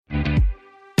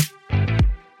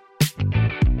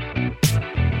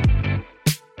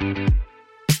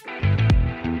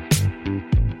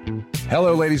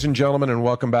Hello, ladies and gentlemen, and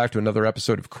welcome back to another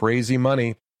episode of Crazy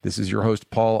Money. This is your host,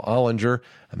 Paul Ollinger.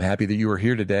 I'm happy that you are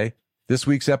here today. This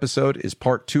week's episode is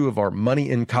part 2 of our Money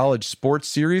in College Sports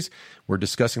series. We're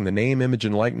discussing the name, image,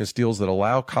 and likeness deals that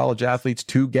allow college athletes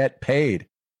to get paid.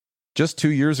 Just 2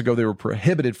 years ago, they were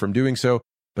prohibited from doing so,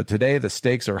 but today the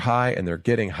stakes are high and they're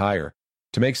getting higher.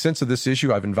 To make sense of this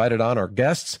issue, I've invited on our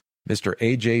guests, Mr.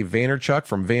 AJ Vaynerchuk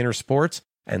from Vayner Sports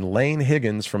and Lane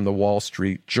Higgins from the Wall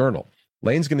Street Journal.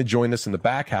 Lane's going to join us in the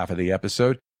back half of the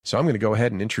episode, so I'm going to go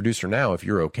ahead and introduce her now if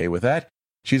you're okay with that.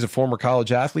 She's a former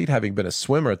college athlete, having been a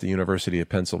swimmer at the University of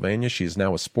Pennsylvania. She is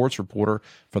now a sports reporter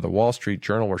for the Wall Street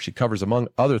Journal, where she covers, among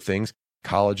other things,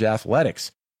 college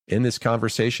athletics. In this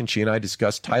conversation, she and I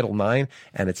discussed Title IX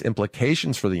and its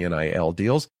implications for the NIL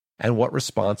deals and what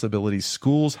responsibilities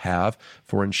schools have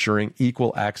for ensuring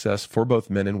equal access for both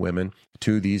men and women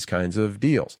to these kinds of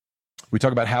deals. We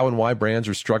talk about how and why brands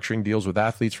are structuring deals with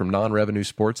athletes from non-revenue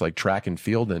sports like track and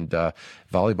field and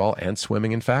volleyball and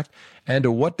swimming, in fact, and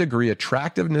to what degree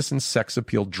attractiveness and sex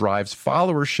appeal drives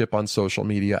followership on social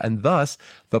media and thus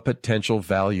the potential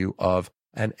value of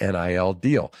an NIL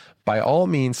deal. By all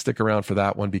means, stick around for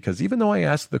that one, because even though I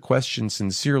asked the question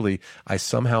sincerely, I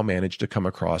somehow managed to come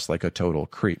across like a total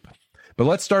creep. But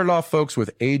let's start it off, folks,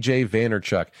 with AJ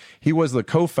Vaynerchuk. He was the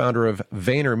co-founder of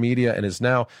VaynerMedia and is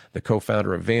now the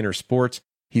co-founder of Vayner Sports.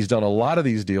 He's done a lot of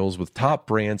these deals with top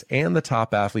brands and the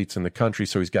top athletes in the country,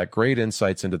 so he's got great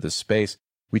insights into this space.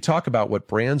 We talk about what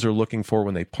brands are looking for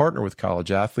when they partner with college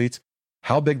athletes,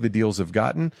 how big the deals have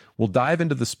gotten. We'll dive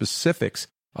into the specifics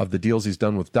of the deals he's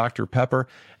done with Dr. Pepper,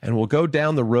 and we'll go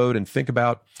down the road and think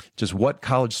about just what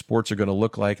college sports are going to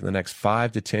look like in the next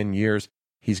 5 to 10 years.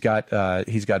 He's got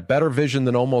better vision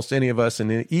than almost any of us,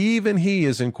 and even he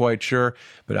isn't quite sure,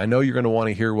 but I know you're going to want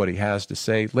to hear what he has to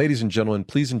say. Ladies and gentlemen,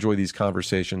 please enjoy these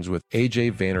conversations with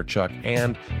AJ Vaynerchuk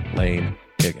and Lane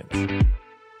Higgins.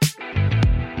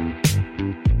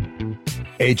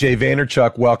 AJ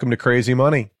Vaynerchuk, welcome to Crazy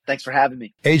Money. Thanks for having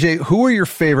me. AJ, who were your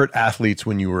favorite athletes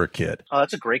when you were a kid? Oh,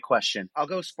 that's a great question. I'll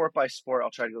go sport by sport.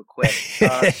 I'll try to go quick.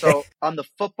 So on the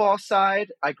football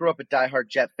side, I grew up a diehard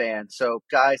Jet fan. So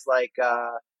guys like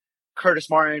Curtis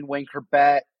Martin, Wayne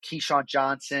Corbett, Keyshawn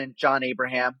Johnson, John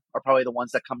Abraham are probably the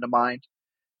ones that come to mind.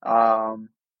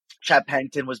 Chad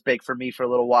Pennington was big for me for a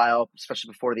little while,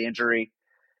 especially before the injury.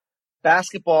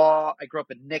 Basketball, I grew up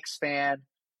a Knicks fan.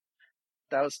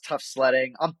 That was tough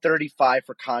sledding. I'm 35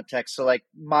 for context. So like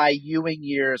my Ewing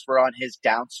years were on his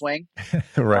downswing.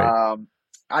 Right.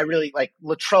 I really like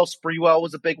Latrell Sprewell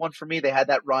was a big one for me. They had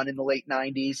that run in the late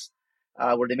 90s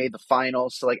where they made the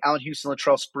finals. So like Allen Houston,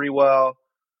 Latrell Sprewell,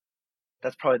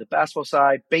 that's probably the basketball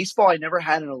side. Baseball, I never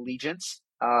had an allegiance.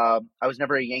 I was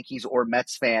never a Yankees or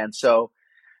Mets fan. So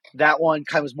that one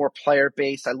kind of was more player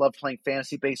based. I loved playing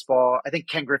fantasy baseball. I think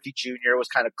Ken Griffey Jr. was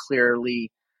kind of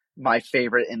clearly my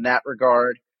favorite in that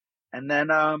regard. And then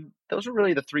those were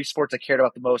really the 3 sports I cared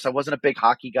about the most. I wasn't a big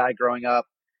hockey guy growing up.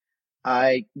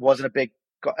 I wasn't a big,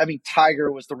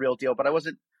 Tiger was the real deal, but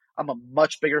I'm a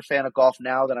much bigger fan of golf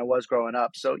now than I was growing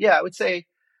up. So yeah, I would say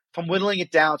if I'm whittling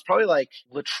it down, it's probably like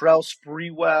Latrell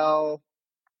Sprewell,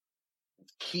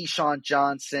 Keyshawn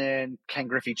Johnson, Ken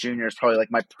Griffey Jr. is probably like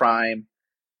my prime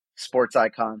sports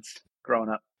icons growing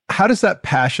up. How does that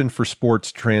passion for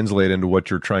sports translate into what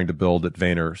you're trying to build at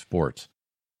Vayner Sports?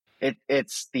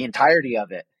 It's the entirety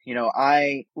of it. You know,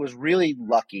 I was really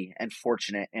lucky and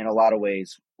fortunate in a lot of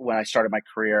ways when I started my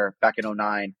career back in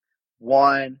 2009.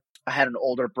 One, I had an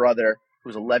older brother who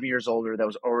was 11 years older that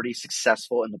was already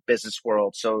successful in the business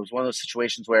world. So it was one of those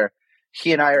situations where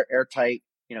he and I are airtight.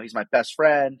 You know, he's my best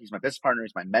friend. He's my business partner.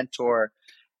 He's my mentor.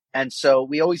 And so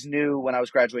we always knew when I was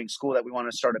graduating school that we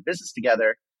wanted to start a business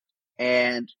together.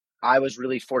 And I was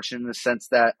really fortunate in the sense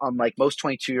that, unlike most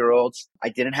 22-year-olds, I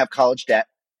didn't have college debt.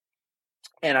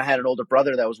 And I had an older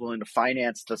brother that was willing to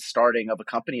finance the starting of a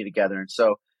company together. And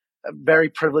so very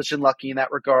privileged and lucky in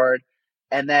that regard.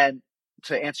 And then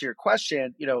to answer your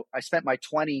question, you know, I spent my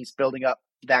 20s building up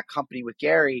that company with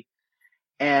Gary.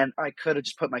 And I could have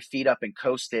just put my feet up and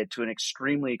coasted to an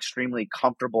extremely, extremely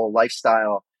comfortable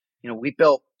lifestyle. You know, we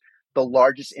built the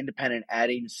largest independent ad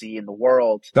agency in the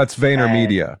world. That's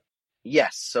VaynerMedia.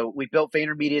 Yes. So we built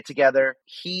VaynerMedia together.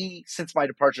 He, since my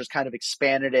departure, has kind of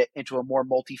expanded it into a more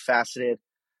multifaceted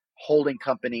holding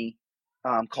company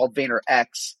called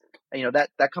VaynerX. You know,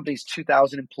 that company's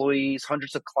 2,000 employees,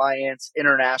 hundreds of clients,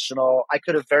 international. I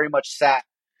could have very much sat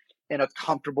in a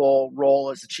comfortable role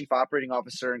as the chief operating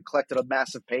officer and collected a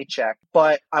massive paycheck,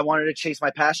 but I wanted to chase my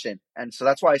passion. And so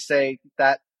that's why I say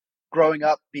that growing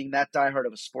up, being that diehard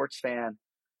of a sports fan,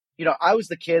 you know, I was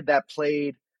the kid that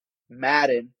played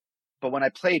Madden. But when I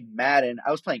played Madden, I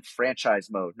was playing franchise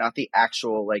mode, not the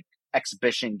actual like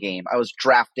exhibition game. I was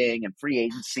drafting and free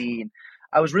agency. And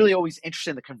I was really always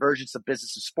interested in the convergence of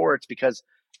business and sports because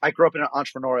I grew up in an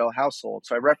entrepreneurial household.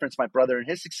 So I referenced my brother and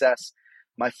his success.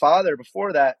 My father,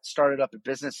 before that, started up a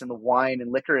business in the wine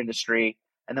and liquor industry.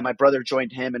 And then my brother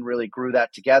joined him and really grew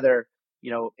that together,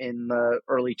 in the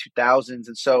early 2000s.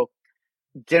 And so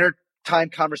dinner time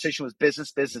conversation was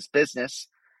business, business, business.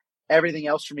 Everything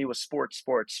else for me was sports,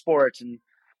 sports, sports. And,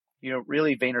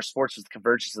 really Vayner Sports was the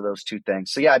convergence of those two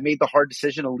things. So yeah, I made the hard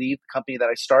decision to leave the company that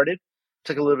I started,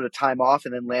 took a little bit of time off,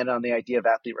 and then landed on the idea of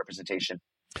athlete representation.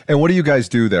 And what do you guys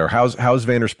do there? How's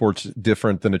Vayner Sports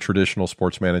different than a traditional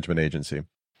sports management agency?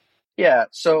 Yeah,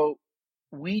 so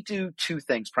we do two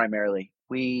things primarily.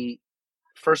 We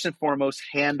first and foremost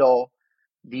handle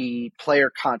the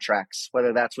player contracts,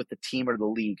 whether that's with the team or the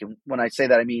league. And when I say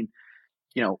that, I mean,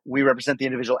 we represent the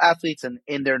individual athletes and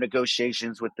in their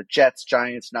negotiations with the Jets,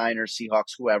 Giants, Niners,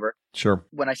 Seahawks, whoever. Sure.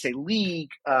 When I say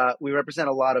league, we represent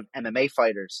a lot of MMA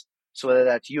fighters. So whether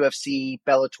that's UFC,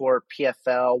 Bellator,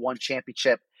 PFL, One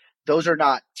Championship, those are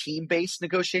not team-based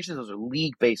negotiations. Those are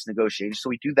league-based negotiations. So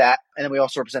we do that. And then we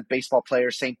also represent baseball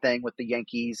players. Same thing with the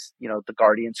Yankees, the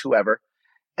Guardians, whoever.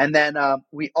 And then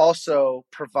we also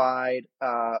provide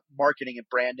marketing and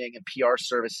branding and PR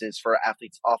services for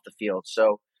athletes off the field.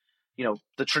 So,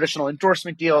 the traditional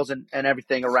endorsement deals and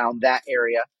everything around that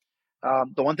area.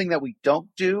 The one thing that we don't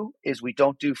do is we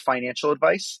don't do financial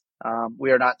advice.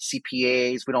 We are not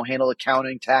CPAs. We don't handle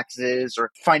accounting, taxes,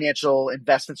 or financial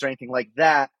investments or anything like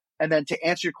that. And then to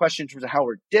answer your question in terms of how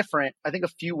we're different, I think a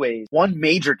few ways. One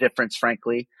major difference,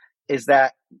 frankly, is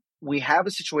that we have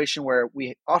a situation where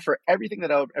we offer everything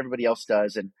that everybody else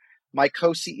does. And my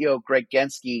co-CEO, Greg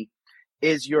Gensky,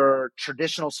 is your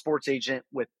traditional sports agent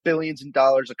with billions of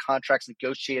dollars of contracts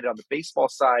negotiated on the baseball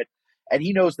side. And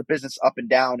he knows the business up and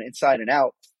down, inside and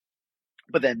out.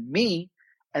 But then me,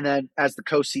 and then as the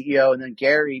co-CEO, and then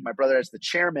Gary, my brother, as the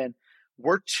chairman,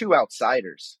 we're two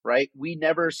outsiders, right? We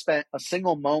never spent a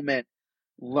single moment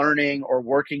learning or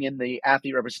working in the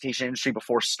athlete representation industry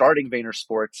before starting Vayner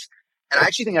Sports. And I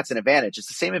actually think that's an advantage. It's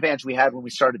the same advantage we had when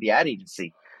we started the ad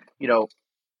agency.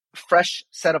 Fresh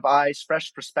set of eyes,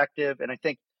 fresh perspective. And I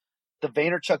think the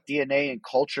Vaynerchuk DNA and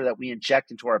culture that we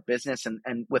inject into our business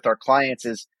and with our clients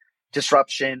is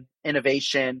disruption,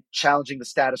 innovation, challenging the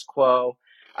status quo.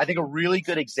 I think a really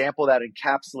good example that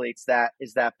encapsulates that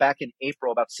is that back in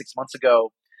April, about 6 months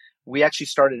ago, we actually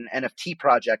started an NFT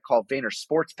project called Vayner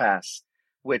Sports Pass,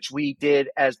 which we did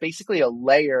as basically a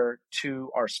layer to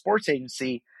our sports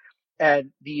agency.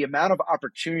 And the amount of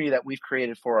opportunity that we've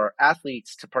created for our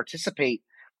athletes to participate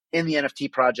in the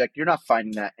NFT project, you're not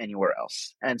finding that anywhere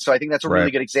else. And so I think that's a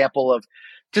really good example of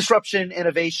disruption,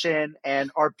 innovation, and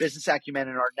our business acumen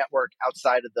and our network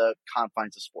outside of the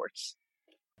confines of sports.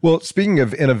 Well, speaking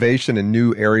of innovation and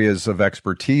new areas of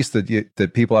expertise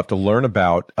that people have to learn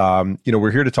about,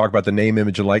 we're here to talk about the name,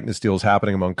 image, and likeness deals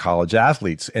happening among college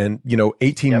athletes. And,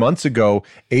 18 months ago,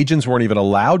 agents weren't even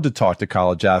allowed to talk to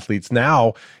college athletes.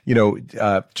 Now,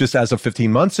 just as of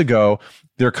 15 months ago,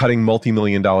 they're cutting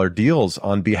multi-million-dollar deals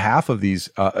on behalf of these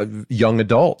young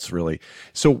adults, really.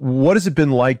 So what has it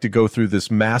been like to go through this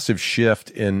massive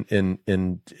shift in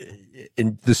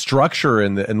the structure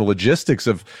and the logistics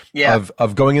of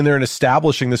going in there and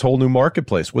establishing this whole new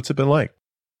marketplace? What's it been like?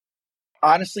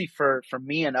 Honestly, for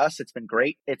me and us, it's been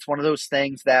great. It's one of those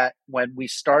things that when we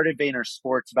started Vayner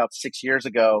Sports about 6 years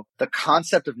ago, the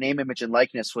concept of name, image, and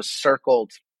likeness was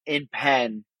circled in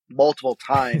pen multiple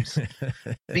times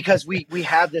because we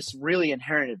have this really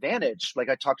inherent advantage, like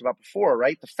I talked about before,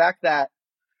 right? The fact that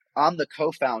I'm the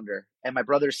co-founder and my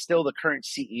brother's still the current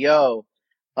CEO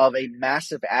of a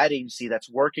massive ad agency that's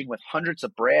working with hundreds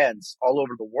of brands all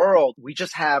over the world. We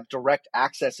just have direct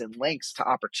access and links to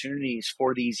opportunities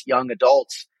for these young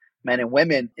adults, men and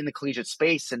women in the collegiate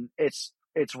space. And it's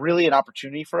really an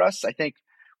opportunity for us. I think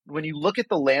when you look at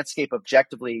the landscape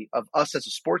objectively of us as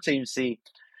a sports agency,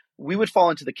 we would fall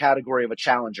into the category of a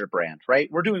challenger brand, right?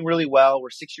 We're doing really well.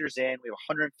 We're 6 years in. We have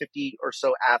 150 or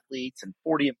so athletes and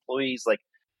 40 employees.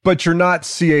 But you're not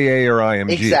CAA or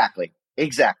IMG.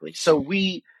 Exactly. So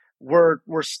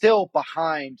we're still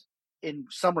behind in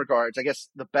some regards. I guess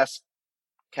the best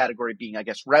category being,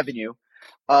 revenue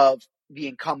of the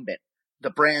incumbent, the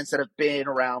brands that have been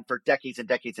around for decades and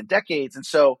decades and decades. And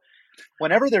so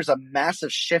whenever there's a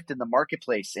massive shift in the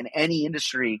marketplace in any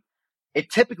industry, it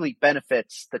typically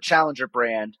benefits the challenger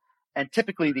brand, and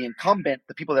typically the incumbent,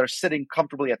 the people that are sitting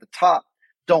comfortably at the top,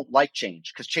 don't like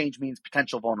change because change means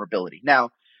potential vulnerability. Now,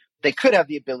 they could have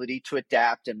the ability to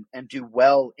adapt and do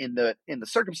well in the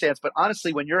circumstance, but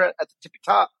honestly, when you're at the tippy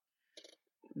top,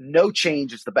 no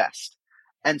change is the best.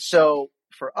 And so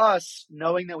for us,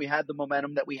 knowing that we had the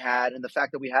momentum that we had and the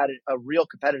fact that we had a real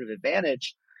competitive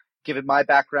advantage, given my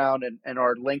background and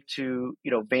our link to,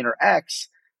 VaynerX,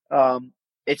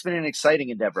 it's been an exciting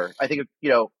endeavor. I think,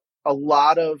 a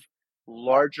lot of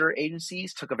larger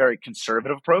agencies took a very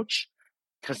conservative approach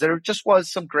because there just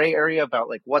was some gray area about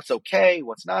like what's okay,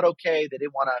 what's not okay. I think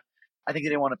they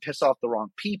didn't want to piss off the wrong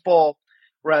people.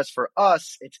 Whereas for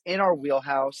us, it's in our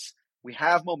wheelhouse. We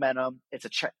have momentum. It's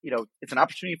it's an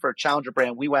opportunity for a challenger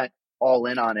brand. We went all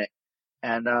in on it,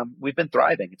 and we've been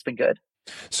thriving. It's been good.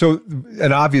 So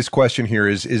an obvious question here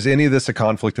is any of this a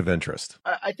conflict of interest?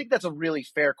 I think that's a really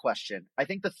fair question. I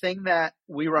think the thing that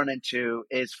we run into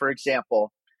is, for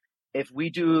example, if we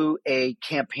do a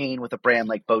campaign with a brand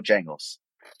like Bojangles.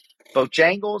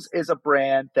 Bojangles is a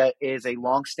brand that is a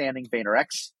longstanding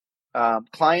VaynerX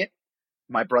client.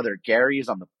 My brother Gary is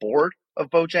on the board of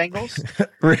Bojangles.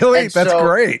 Really? That's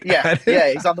great. Yeah,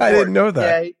 he's on the board. I didn't know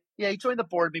that. Yeah, he joined the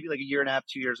board maybe like a year and a half,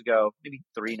 2 years ago, maybe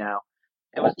 3 now.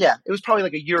 It was probably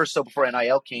like a year or so before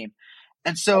NIL came.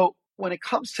 And so when it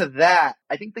comes to that,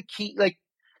 I think the key,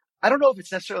 I don't know if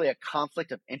it's necessarily a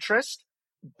conflict of interest,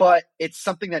 but it's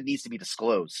something that needs to be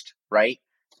disclosed, right?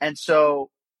 And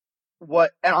so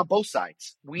and on both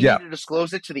sides, we need to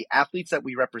disclose it to the athletes that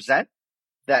we represent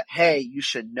that, hey, you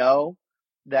should know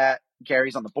that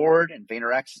Gary's on the board and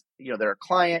VaynerX, they're a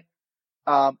client.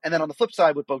 And then on the flip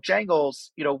side with Bojangles,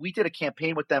 we did a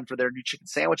campaign with them for their new chicken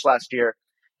sandwich last year.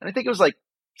 And I think it was like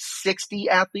 60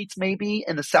 athletes maybe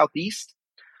in the Southeast.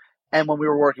 And when we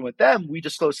were working with them, we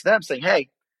disclosed to them saying,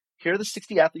 hey, here are the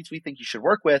 60 athletes we think you should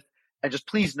work with. And just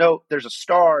please note there's a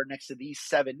star next to these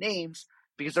 7 names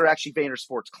because they're actually Vayner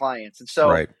Sports clients. And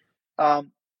so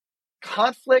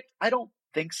conflict, I don't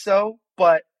think so,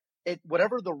 but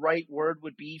whatever the right word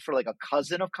would be for like a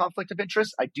cousin of conflict of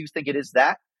interest, I do think it is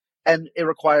that. And it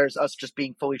requires us just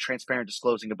being fully transparent,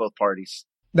 disclosing to both parties.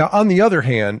 Now, on the other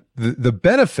hand, the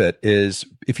benefit is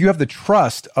if you have the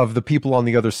trust of the people on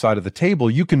the other side of the table,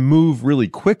 you can move really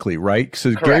quickly, right?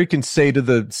 So Correct. Gary can say to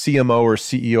the CMO or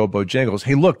CEO of Bojangles,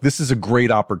 hey, look, this is a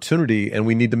great opportunity and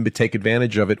we need to take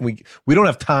advantage of it. We don't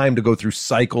have time to go through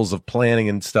cycles of planning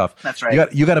and stuff. That's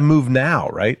right. You got to move now,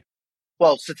 right?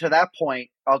 Well, so to that point,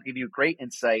 I'll give you great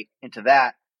insight into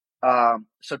that.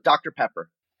 So Dr. Pepper.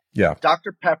 Yeah.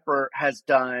 Dr. Pepper has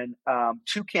done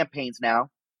 2 campaigns now.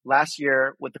 Last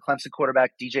year with the Clemson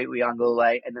quarterback, DJ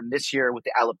Uiagalelei, and then this year with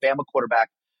the Alabama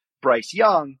quarterback, Bryce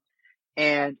Young.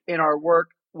 And in our work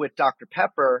with Dr.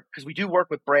 Pepper, because we do work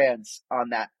with brands on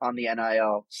the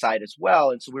NIL side as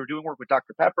well. And so we were doing work with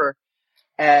Dr. Pepper.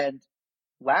 And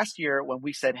last year when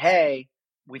we said, hey,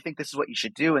 we think this is what you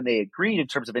should do, and they agreed in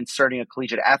terms of inserting a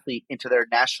collegiate athlete into their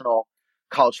national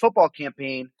college football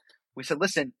campaign, we said,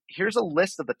 listen, here's a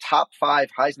list of the top 5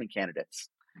 Heisman candidates.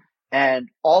 And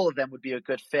all of them would be a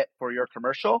good fit for your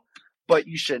commercial. But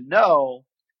you should know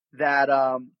that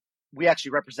we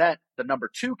actually represent the number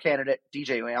 2 candidate,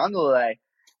 DJ Uiagalelei.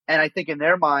 And I think in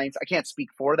their minds, I can't speak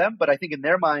for them, but I think in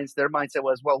their minds, their mindset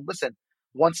was, well, listen,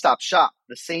 one-stop shop.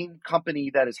 The same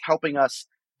company that is helping us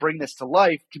bring this to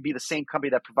life can be the same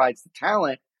company that provides the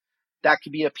talent. That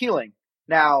could be appealing.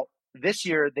 Now, this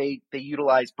year, they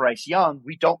utilize Bryce Young.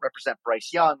 We don't represent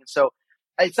Bryce Young. And so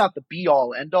it's not the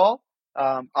be-all, end-all.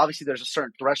 Obviously, there's a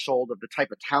certain threshold of the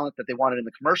type of talent that they wanted in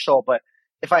the commercial. But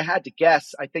if I had to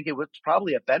guess, I think it was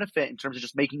probably a benefit in terms of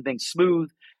just making things smooth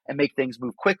and make things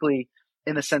move quickly,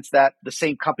 in the sense that the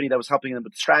same company that was helping them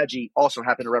with the strategy also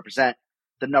happened to represent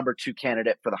the number 2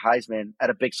 candidate for the Heisman at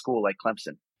a big school like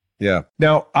Clemson. Yeah.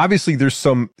 Now, obviously, there's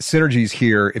some synergies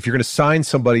here. If you're going to sign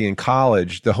somebody in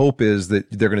college, the hope is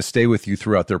that they're going to stay with you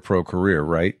throughout their pro career,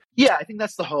 right? Yeah, I think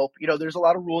that's the hope. There's a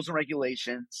lot of rules and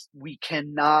regulations. We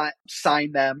cannot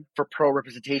sign them for pro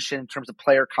representation in terms of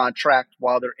player contract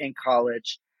while they're in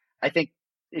college. I think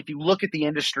if you look at the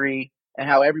industry and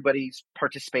how everybody's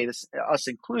participated, us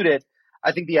included,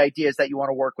 I think the idea is that you want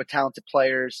to work with talented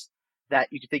players that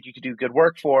you think you could do good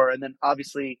work for. And then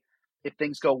obviously, if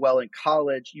things go well in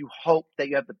college, you hope that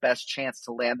you have the best chance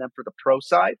to land them for the pro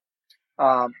side.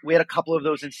 We had a couple of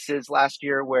those instances last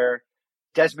year where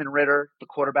Desmond Ridder, the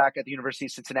quarterback at the University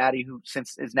of Cincinnati, who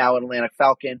since is now an Atlanta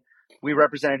Falcon, we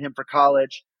represented him for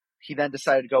college. He then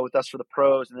decided to go with us for the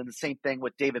pros. And then the same thing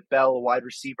with David Bell, a wide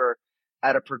receiver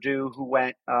out of Purdue, who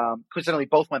went, coincidentally,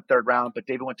 both went 3rd round, but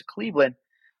David went to Cleveland.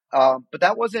 But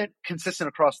that wasn't consistent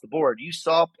across the board. You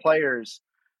saw players,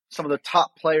 some of the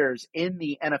top players in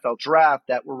the NFL draft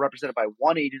that were represented by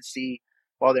one agency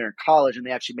while they're in college, and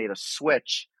they actually made a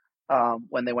switch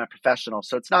when they went professional.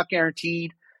 So it's not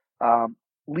guaranteed.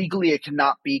 Legally, it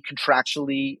cannot be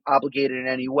contractually obligated in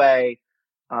any way.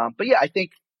 But yeah, I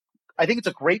think I think it's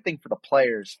a great thing for the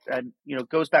players. And, it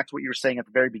goes back to what you were saying at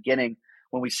the very beginning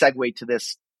when we segued to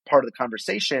this part of the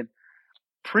conversation.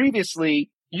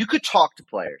 Previously, you could talk to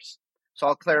players. So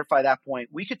I'll clarify that point.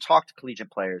 We could talk to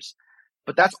collegiate players,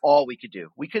 but that's all we could do.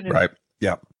 Right.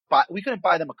 Yeah. We couldn't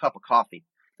buy them a cup of coffee.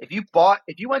 If you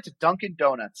went to Dunkin'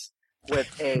 Donuts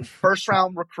with a first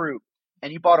round recruit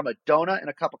and you bought them a donut and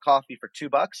a cup of coffee for $2,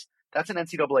 that's an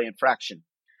NCAA infraction.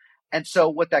 And so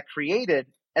what that created,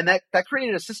 and that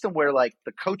created a system where like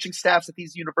the coaching staffs at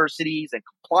these universities and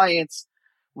compliance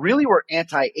really were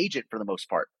anti-agent for the most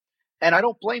part. And I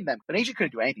don't blame them. An agent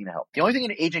couldn't do anything to help. The only thing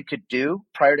an agent could do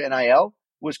prior to NIL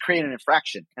was create an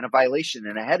infraction and a violation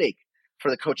and a headache for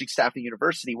the coaching staff of the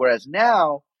university. Whereas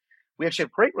now we actually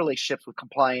have great relationships with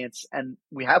compliance, and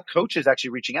we have coaches actually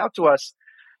reaching out to us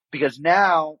because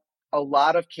now a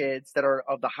lot of kids that are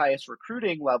of the highest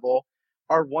recruiting level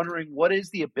are wondering what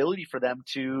is the ability for them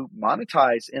to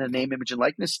monetize in a name, image, and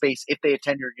likeness space if they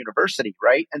attend your university,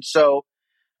 right? And so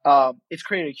it's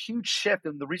created a huge shift.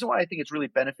 And the reason why I think it's really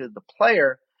benefited the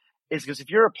player is because if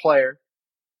you're a player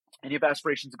and you have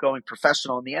aspirations of going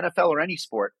professional in the NFL or any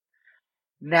sport,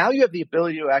 now you have the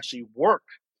ability to actually work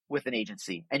with an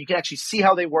agency and you can actually see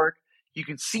how they work. You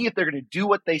can see if they're going to do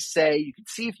what they say. You can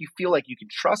see if you feel like you can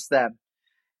trust them.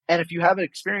 And if you have an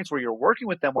experience where you're working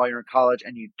with them while you're in college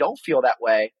and you don't feel that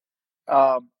way,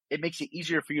 it makes it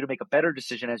easier for you to make a better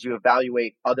decision as you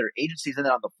evaluate other agencies. And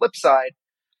then on the flip side,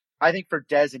 I think for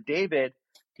Des and David,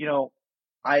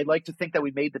 I like to think that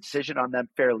we made the decision on them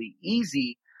fairly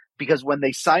easy because when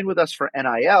they signed with us for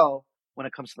NIL, when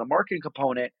it comes to the marketing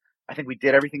component, I think we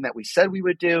did everything that we said we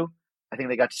would do. I think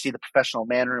they got to see the professional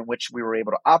manner in which we were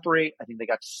able to operate. I think they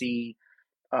got to see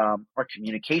our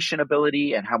communication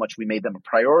ability and how much we made them a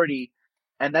priority.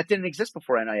 And that didn't exist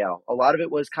before NIL. A lot of it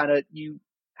was kind of you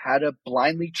had to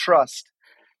blindly trust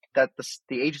that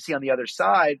the agency on the other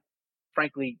side,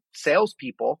 frankly,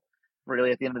 salespeople,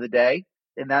 really at the end of the day,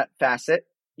 in that facet,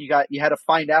 you had to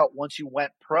find out once you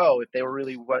went pro if they were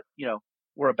really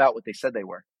were about what they said they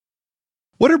were.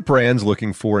 What are brands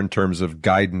looking for in terms of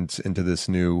guidance into this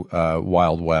new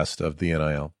Wild West of the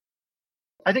NIL?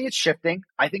 I think it's shifting.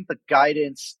 I think the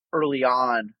guidance early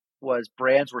on was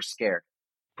brands were scared.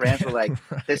 Brands were like,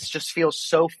 this just feels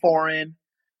so foreign.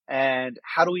 And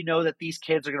how do we know that these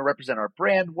kids are going to represent our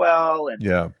brand well? And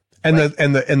yeah. And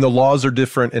the laws are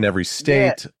different in every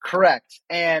state. Yeah, correct.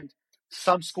 And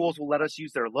some schools will let us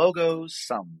use their logos,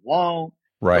 some won't.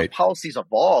 Right. Those policies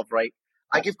evolve, right?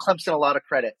 I give Clemson a lot of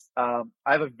credit. I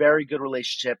have a very good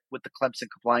relationship with the Clemson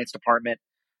compliance department.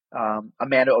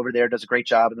 Amanda over there does a great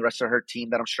job, and the rest of her team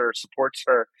that I'm sure supports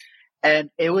her. And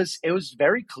it was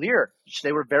very clear.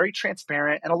 They were very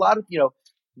transparent, and a lot of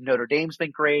Notre Dame's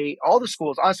been great. All the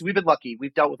schools, honestly, we've been lucky.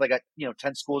 We've dealt with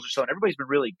 10 schools or so, and everybody's been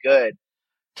really good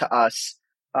to us.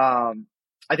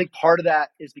 I think part of that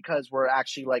is because we're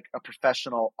actually like a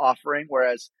professional offering,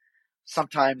 whereas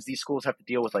sometimes these schools have to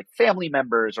deal with like family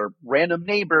members or random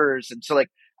neighbors. And so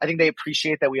I think they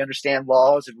appreciate that we understand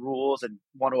laws and rules and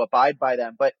want to abide by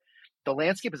them. But the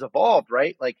landscape has evolved,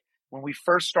 right? Like when we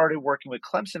first started working with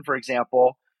Clemson, for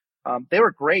example, they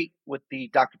were great with the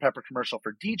Dr. Pepper commercial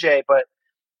for DJ, but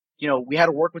we had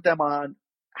to work with them on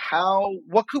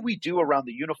what could we do around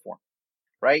the uniform,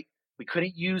 right? We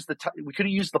couldn't use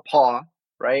the paw,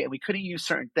 right? And we couldn't use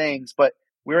certain things, but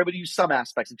we were able to use some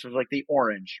aspects in terms of like the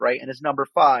orange, right? And it's number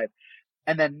 5.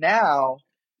 And then now,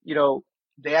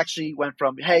 they actually went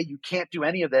from, hey, you can't do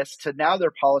any of this to now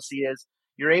their policy is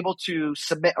you're able to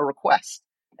submit a request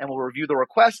and we'll review the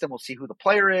request and we'll see who the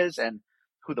player is and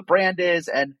who the brand is.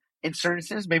 And in certain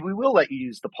instances, maybe we will let you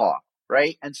use the paw,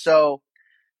 right? And so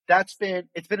it's been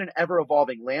an ever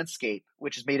evolving landscape,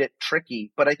 which has made it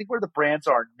tricky. But I think where the brands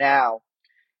are now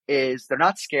is they're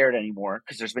not scared anymore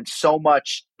because there's been so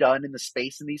much done in the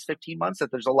space in these 15 months that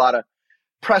there's a lot of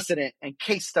precedent and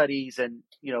case studies and,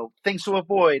 things to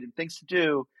avoid and things to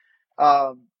do.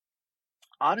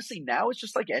 Honestly, now it's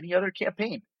just like any other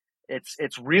campaign.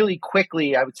 It's really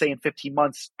quickly, I would say in 15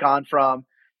 months, gone from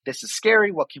this is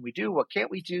scary, what can we do, what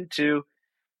can't we do, to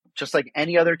just like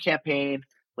any other campaign.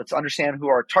 Let's understand who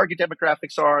our target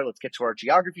demographics are. Let's get to our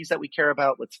geographies that we care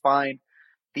about. Let's find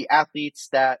the athletes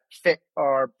that fit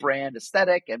our brand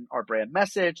aesthetic and our brand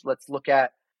message. Let's look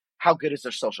at how good is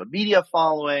their social media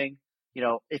following.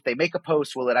 If they make a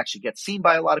post, will it actually get seen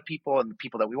by a lot of people and the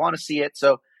people that we want to see it?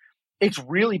 So it's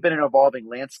really been an evolving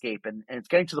landscape, and it's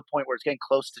getting to the point where it's getting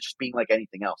close to just being like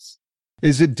anything else.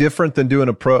 Is it different than doing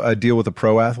a deal with a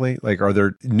pro athlete? Like, are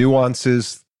there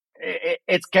nuances?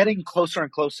 It's getting closer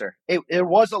and closer. There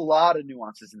was a lot of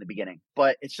nuances in the beginning,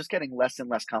 but it's just getting less and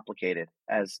less complicated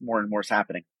as more and more is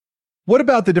happening. What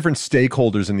about the different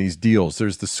stakeholders in these deals?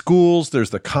 There's the schools, there's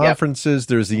the conferences,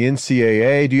 there's the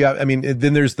NCAA.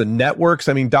 Then there's the networks.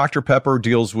 I mean, Dr. Pepper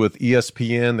deals with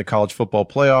ESPN, the college football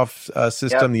playoff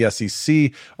system, the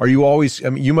SEC.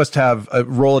 You must have a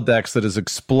Rolodex that has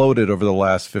exploded over the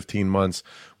last 15 months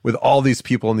with all these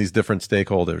people and these different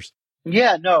stakeholders.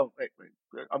 Yeah, no,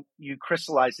 you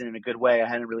crystallized it in a good way. I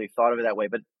hadn't really thought of it that way,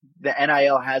 but the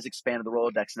NIL has expanded the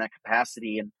Rolodex in that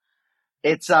capacity. And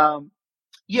it's,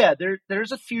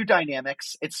 there's a few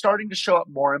dynamics. It's starting to show up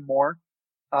more and more.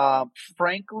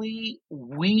 Frankly,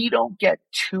 we don't get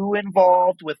too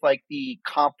involved with like the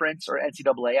conference or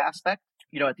NCAA aspect.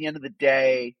 At the end of the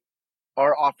day,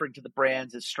 our offering to the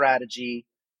brands is strategy,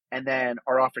 and then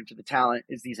our offering to the talent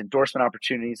is these endorsement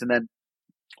opportunities. And then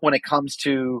when it comes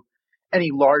to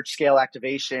any large scale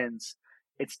activations,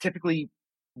 it's typically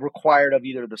required of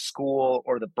either the school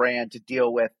or the brand to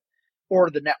deal with, or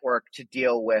the network to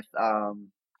deal with,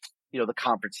 the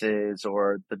conferences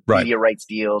or the media rights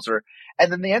deals,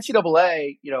 and then the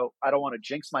NCAA, I don't want to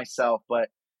jinx myself, but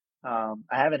I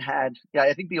haven't had,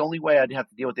 I think the only way I'd have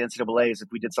to deal with the NCAA is if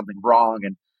we did something wrong,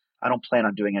 and I don't plan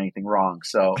on doing anything wrong.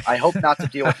 So I hope not to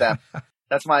deal with them.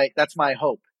 That's my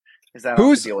hope, is that I don't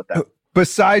have to deal with them.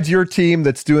 Besides your team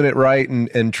that's doing it right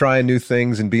and trying new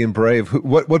things and being brave,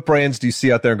 what brands do you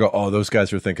see out there and go, oh, those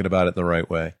guys are thinking about it in the right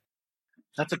way?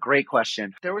 That's a great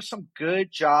question. There were some good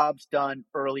jobs done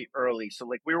early. So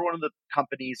like we were one of the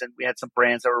companies, and we had some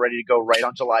brands that were ready to go right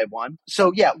on July 1.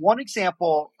 So yeah, one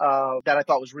example that I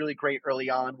thought was really great early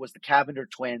on was the Cavender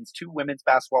twins, 2 women's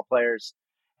basketball players,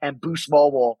 and Boost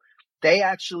Mobile. They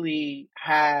actually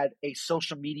had a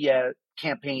social media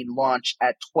campaign launch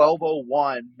at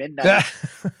 12:01 midnight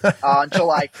on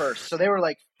July 1st. So they were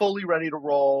like fully ready to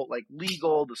roll, like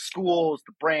legal, the schools,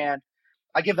 the brand.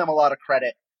 I give them a lot of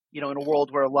credit. In a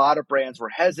world where a lot of brands were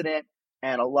hesitant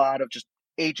and a lot of just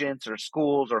agents or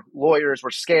schools or lawyers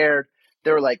were scared,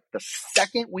 they were like, the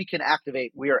second we can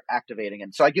activate, we are activating.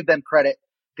 And so I give them credit.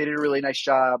 They did a really nice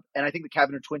job. And I think the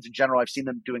Cavender twins in general, I've seen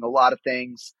them doing a lot of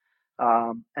things.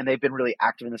 And they've been really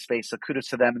active in the space. So kudos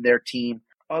to them and their team.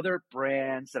 Other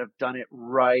brands that have done it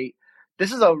right.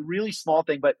 This is a really small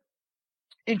thing, but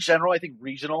in general, I think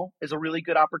regional is a really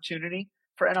good opportunity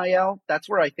for NIL. That's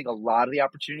where I think a lot of the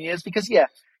opportunity is, because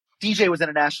DJ was in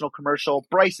a national commercial.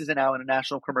 Bryce is now in a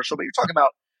national commercial, but you're talking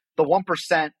about the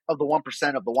 1% of the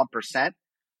 1% of the 1%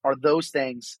 are those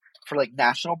things for like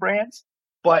national brands.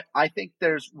 But I think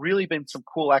there's really been some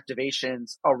cool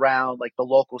activations around like the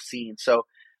local scene. So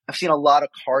I've seen a lot of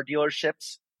car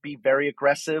dealerships be very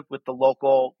aggressive with the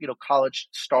local, college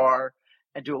star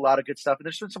and do a lot of good stuff. And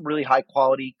there's been some really high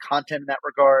quality content in that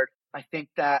regard. I think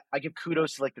that I give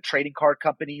kudos to like the trading card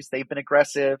companies. They've been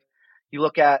aggressive. You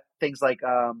look at things like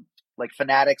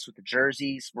Fanatics with the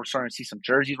jerseys. We're starting to see some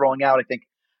jerseys rolling out. I think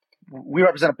we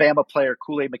represent a Bama player,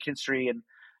 Kool-Aid McKinstry, and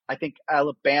I think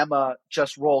Alabama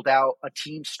just rolled out a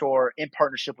team store in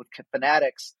partnership with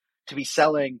Fanatics to be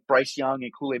selling Bryce Young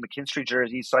and Kool-Aid McKinstry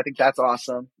jerseys. So I think that's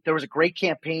awesome. There was a great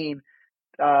campaign.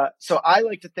 So I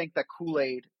like to think that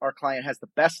Kool-Aid, our client, has the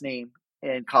best name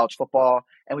in college football.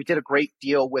 And we did a great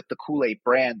deal with the Kool-Aid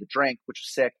brand, the drink, which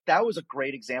was sick. That was a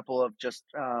great example of just,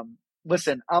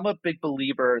 listen, I'm a big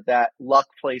believer that luck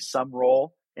plays some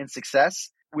role in success.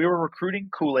 We were recruiting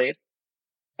Kool-Aid,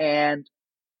 and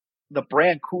the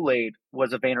brand Kool-Aid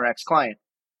was a VaynerX client.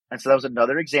 And so that was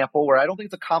another example where I don't think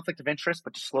it's a conflict of interest,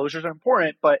 but disclosures are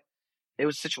important. But it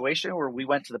was a situation where we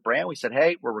went to the brand. We said,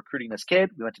 hey, we're recruiting this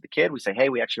kid. We went to the kid. We say, hey,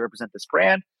 we actually represent this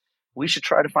brand. We should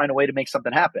try to find a way to make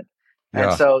something happen. Yeah.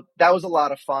 And so that was a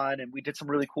lot of fun. And we did some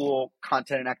really cool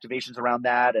content and activations around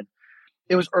that. And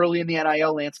it was early in the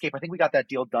NIL landscape. I think we got that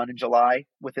deal done in July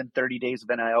within 30 days of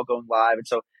NIL going live. And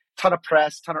so ton of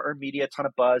press, ton of earned media, ton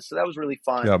of buzz. So that was really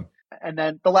fun. Yeah. And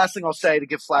then the last thing I'll say to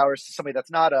give flowers to somebody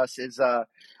that's not us is I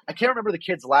can't remember the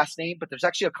kid's last name, but there's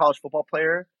actually a college football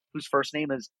player whose first name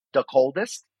is The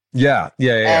Coldest. Yeah.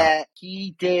 And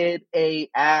he did a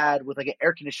ad with like an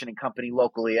air conditioning company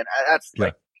locally. And that's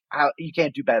like, how you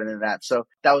can't do better than that. So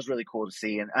that was really cool to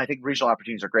see. And I think regional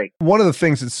opportunities are great. One of the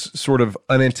things that's sort of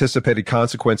unanticipated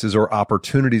consequences or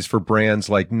opportunities for brands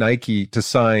like Nike to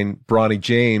sign Bronny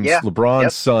James,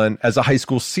 LeBron's son, as a high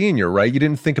school senior, right? You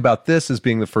didn't think about this as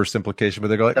being the first implication, but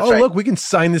they're like, look, we can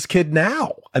sign this kid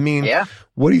now. I mean,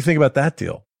 what do you think about that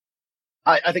deal?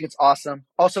 I think it's awesome.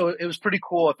 Also, it was pretty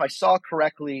cool. If I saw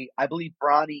correctly, I believe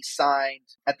Bronny signed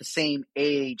at the same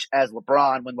age as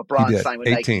LeBron when LeBron signed with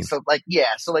 18.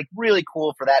 Nike. So really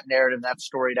cool for that narrative and that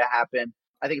story to happen.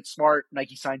 I think it's smart.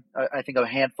 Nike signed, I think, a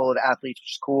handful of athletes,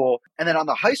 which is cool. And then on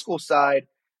the high school side,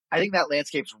 I think that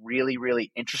landscape's really,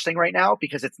 really interesting right now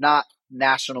because it's not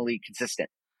nationally consistent.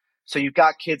 So you've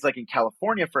got kids like in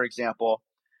California, for example,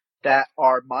 that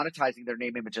are monetizing their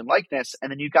name, image, and likeness.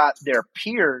 And then you got their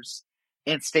peers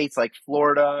in states like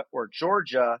Florida or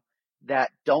Georgia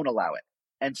that don't allow it.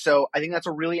 And so I think that's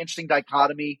a really interesting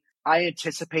dichotomy. I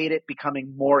anticipate it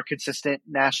becoming more consistent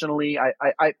nationally.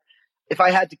 If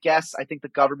I had to guess, I think the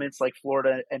governments like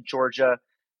Florida and Georgia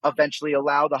eventually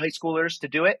allow the high schoolers to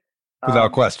do it.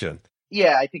 Without question.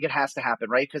 Yeah, I think it has to happen,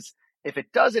 right? Because if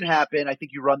it doesn't happen, I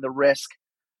think you run the risk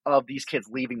of these kids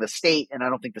leaving the state, and I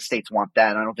don't think the states want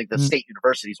that. And I don't think the state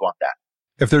universities want that.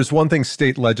 If there's one thing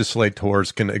state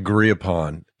legislators can agree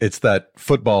upon, it's that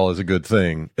football is a good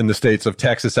thing in the states of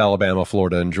Texas, Alabama,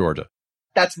 Florida, and Georgia.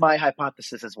 That's my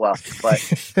hypothesis as well,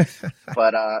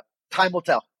 but time will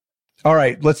tell. All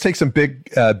right, let's take some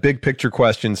big picture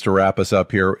questions to wrap us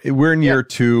up here. We're in year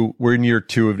two. We're in year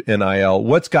 2 of NIL.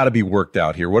 What's got to be worked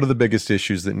out here? What are the biggest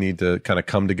issues that need to kind of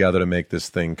come together to make this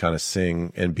thing kind of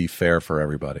sing and be fair for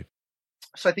everybody?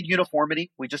 So I think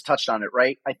uniformity. We just touched on it,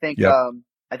 right? I think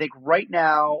right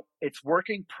now it's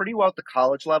working pretty well at the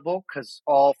college level because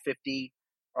all 50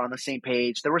 are on the same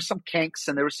page. There were some kinks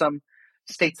and there were some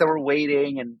states that were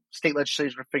waiting and state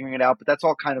legislators were figuring it out, but that's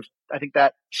all kind of, I think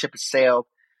that ship has sailed.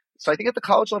 So I think at the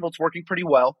college level, it's working pretty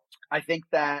well. I think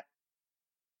that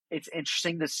it's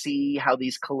interesting to see how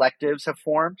these collectives have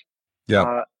formed.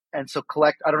 Yeah. And so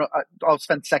I don't know, I'll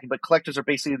spend a second, but collectives are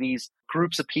basically these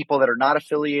groups of people that are not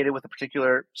affiliated with a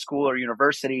particular school or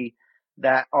university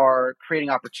that are creating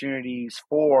opportunities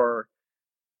for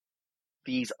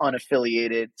these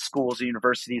unaffiliated schools or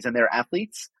universities and their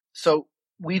athletes. So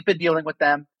we've been dealing with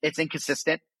them. It's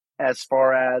inconsistent as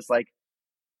far as like,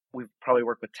 we've probably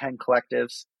worked with 10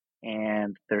 collectives.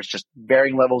 And there's just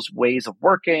varying ways of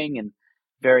working and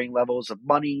varying levels of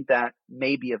money that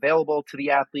may be available to the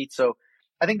athletes. So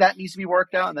I think that needs to be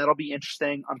worked out and that'll be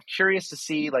interesting. I'm curious to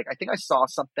see, like, I think I saw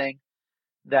something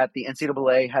that the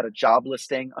NCAA had a job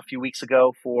listing a few weeks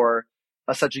ago for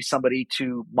essentially somebody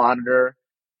to monitor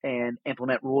and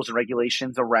implement rules and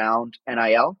regulations around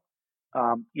NIL.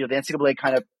 The NCAA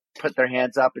kind of put their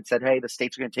hands up and said, hey, the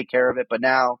states are going to take care of it. But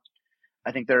now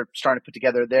I think they're starting to put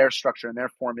together their structure and their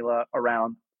formula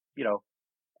around,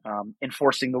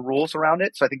 enforcing the rules around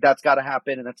it. So I think that's got to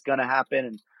happen and that's going to happen.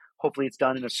 And hopefully it's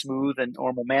done in a smooth and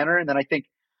normal manner. And then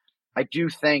I do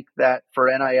think that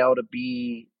for NIL to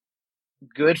be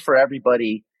good for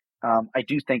everybody, I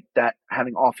do think that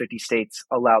having all 50 states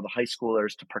allow the high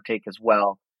schoolers to partake as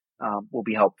well will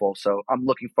be helpful. So I'm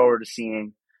looking forward to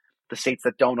seeing the states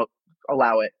that don't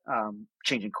allow it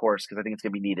changing course because I think it's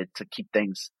going to be needed to keep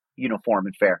things uniform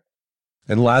and fair.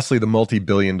 And lastly, the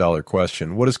multi-billion-dollar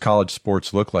question. What does college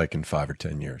sports look like in 5 or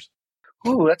 10 years?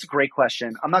 Ooh, that's a great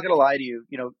question. I'm not going to lie to you.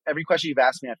 Every question you've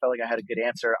asked me, I felt like I had a good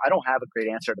answer. I don't have a great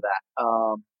answer to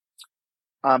that.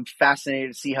 I'm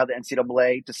fascinated to see how the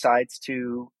NCAA decides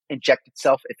to inject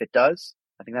itself if it does.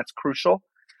 I think that's crucial.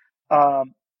 I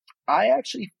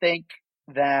actually think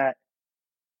that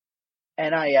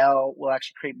NIL will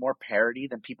actually create more parity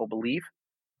than people believe.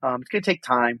 It's going to take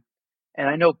time. And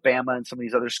I know Bama and some of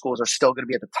these other schools are still going to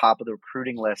be at the top of the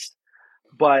recruiting list.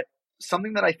 But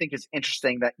something that I think is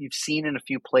interesting that you've seen in a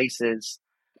few places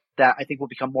that I think will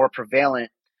become more prevalent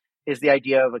is the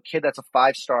idea of a kid that's a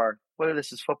 5-star, whether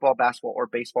this is football, basketball, or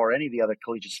baseball, or any of the other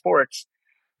collegiate sports,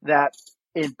 that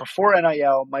before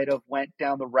NIL might have went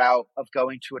down the route of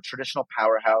going to a traditional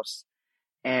powerhouse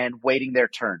and waiting their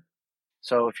turn.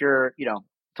 So if you're,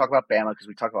 talk about Bama, because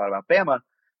we talk a lot about Bama,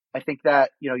 I think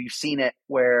that, you've seen it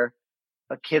where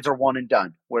kids are one and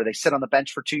done, where they sit on the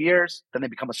bench for 2 years, then they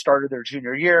become a starter their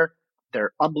junior year.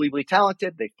 They're unbelievably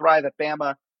talented. They thrive at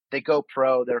Bama. They go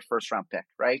pro, they're a first-round pick,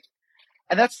 right?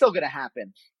 And that's still going to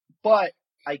happen. But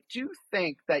I do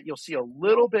think that you'll see a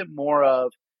little bit more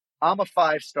of, I'm a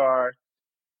 5-star,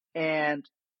 and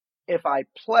if I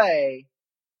play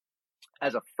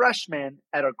as a freshman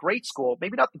at a great school,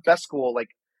 maybe not the best school like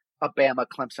Bama,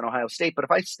 Clemson, Ohio State, but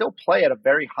if I still play at a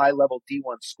very high-level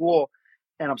D1 school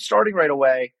and I'm starting right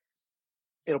away,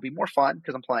 it'll be more fun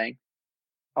because I'm playing.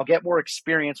 I'll get more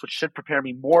experience, which should prepare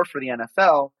me more for the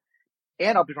NFL,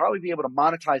 and I'll probably be able to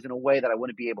monetize in a way that I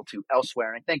wouldn't be able to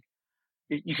elsewhere. And I think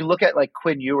you can look at like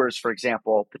Quinn Ewers, for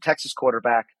example, the Texas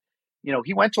quarterback.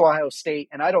 He went to Ohio State,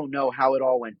 and I don't know how it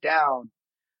all went down,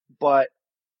 but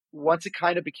once it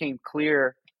kind of became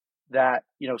clear that,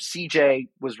 CJ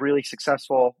was really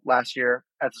successful last year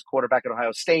as his quarterback at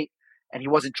Ohio State, and he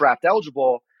wasn't draft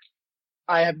eligible,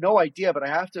 I have no idea, but I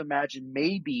have to imagine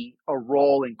maybe a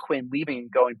role in Quinn leaving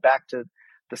and going back to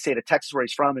the state of Texas where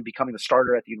he's from and becoming the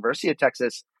starter at the University of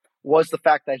Texas was the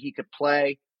fact that he could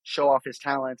play, show off his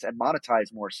talents, and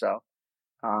monetize more so.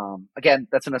 Again,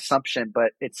 that's an assumption,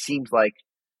 but it seems like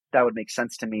that would make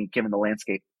sense to me given the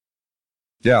landscape.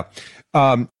 Yeah.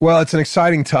 Well, it's an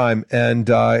exciting time, and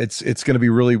it's going to be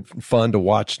really fun to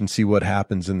watch and see what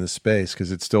happens in this space,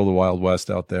 because it's still the Wild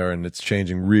West out there, and it's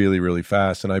changing really, really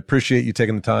fast. And I appreciate you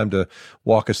taking the time to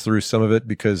walk us through some of it,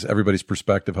 because everybody's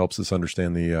perspective helps us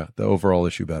understand the overall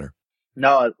issue better.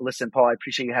 No, listen, Paul, I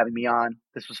appreciate you having me on.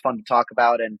 This was fun to talk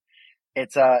about, and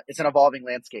it's an evolving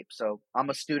landscape. So I'm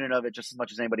a student of it just as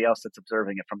much as anybody else that's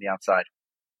observing it from the outside.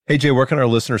 Hey, Jay, where can our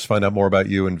listeners find out more about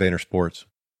you and Vayner Sports?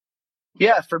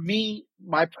 Yeah, for me,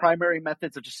 my primary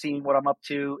methods of just seeing what I'm up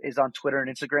to is on Twitter and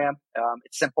Instagram.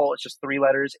 It's simple. It's just 3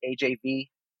 letters, AJV.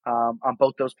 On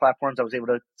both those platforms, I was able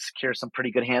to secure some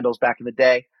pretty good handles back in the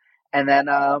day. And then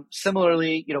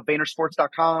similarly,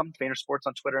 VaynerSports.com, Vayner Sports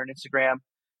on Twitter and Instagram.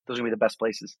 Those are going to be the best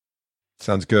places.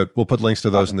 Sounds good. We'll put links to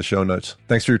those in the show notes.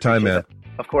 Thanks for your time, man.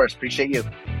 Of course. Appreciate you.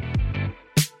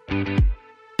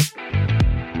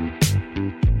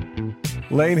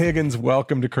 Lane Higgins,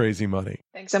 welcome to Crazy Money.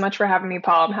 Thanks so much for having me,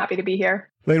 Paul. I'm happy to be here.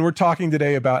 Lane, we're talking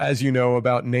today about, as you know,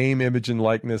 about name, image, and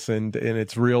likeness and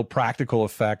its real practical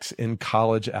effects in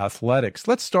college athletics.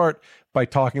 Let's start by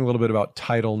talking a little bit about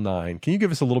Title IX. Can you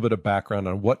give us a little bit of background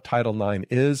on what Title IX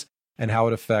is and how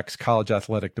it affects college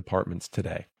athletic departments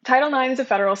today? Title IX is a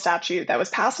federal statute that was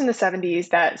passed in the 70s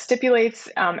that stipulates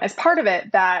as part of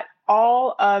it that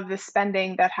all of the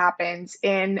spending that happens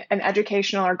in an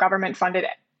educational or government-funded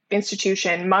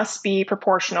institution must be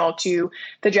proportional to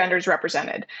the genders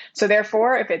represented. So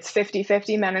therefore, if it's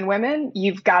 50-50 men and women,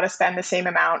 you've got to spend the same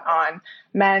amount on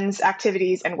men's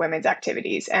activities and women's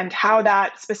activities. And how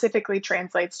that specifically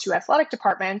translates to athletic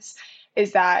departments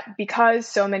is that because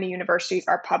so many universities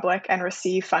are public and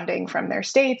receive funding from their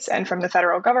states and from the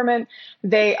federal government,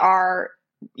 they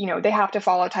have to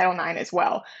follow Title IX as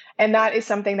well. And that is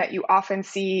something that you often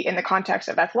see in the context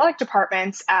of athletic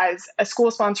departments as a school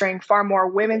sponsoring far more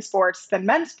women's sports than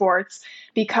men's sports,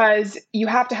 because you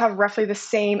have to have roughly the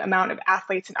same amount of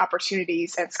athletes and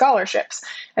opportunities and scholarships.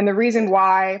 And the reason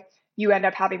why you end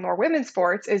up having more women's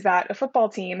sports is that a football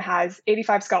team has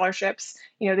 85 scholarships.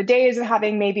 The days of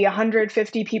having maybe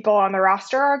 150 people on the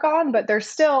roster are gone, but there's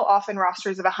still often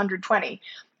rosters of 120.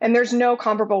 And there's no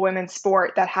comparable women's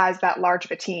sport that has that large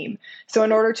of a team. So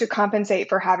in order to compensate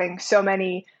for having so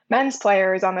many men's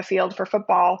players on the field for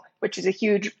football, which is a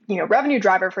huge, revenue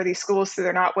driver for these schools, so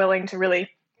they're not willing to really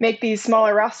make these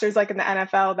smaller rosters like in the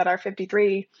NFL that are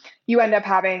 53, you end up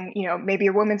having, maybe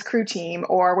a women's crew team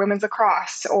or women's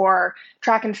lacrosse or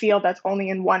track and field that's only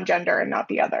in one gender and not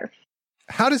the other.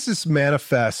 How does this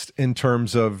manifest in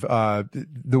terms of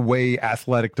the way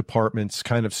athletic departments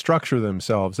kind of structure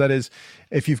themselves? That is,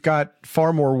 if you've got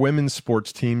far more women's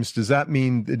sports teams, does that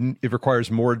mean it requires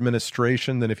more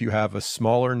administration than if you have a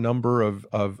smaller number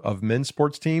of men's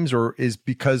sports teams? Or is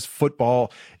because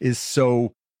football is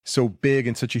so big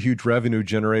and such a huge revenue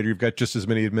generator, you've got just as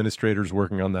many administrators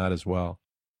working on that as well?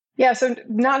 Yeah, so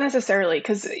not necessarily,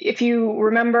 because if you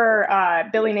remember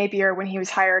Billy Napier, when he was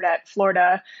hired at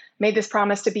Florida, made this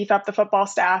promise to beef up the football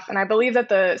staff. And I believe that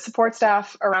the support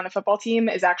staff around the football team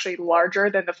is actually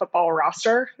larger than the football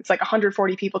roster. It's like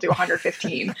 140 people to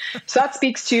 115. So that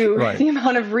speaks to the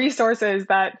amount of resources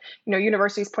that,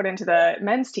 universities put into the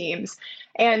men's teams.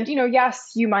 And,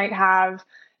 yes, you might have,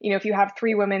 if you have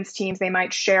 3 women's teams, they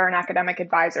might share an academic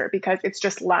advisor because it's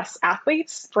just less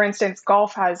athletes. For instance,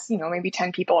 golf has, maybe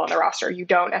 10 people on the roster. You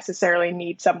don't necessarily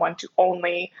need someone to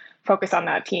only focus on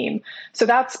that team. So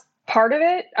that's part of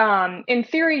it. In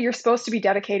theory, you're supposed to be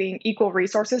dedicating equal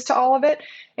resources to all of it.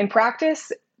 In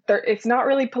practice, it's not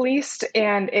really policed,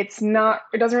 and it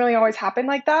doesn't really always happen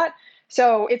like that.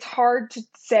 So it's hard to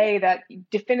say that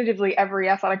definitively every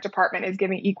athletic department is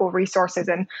giving equal resources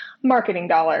and marketing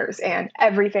dollars and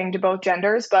everything to both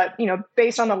genders. But,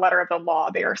 based on the letter of the law,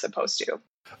 they are supposed to.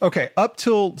 Okay. Up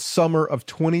till summer of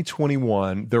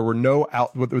 2021, there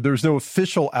was no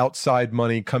official outside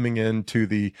money coming into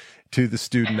the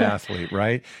student athlete,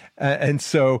 right? And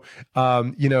so,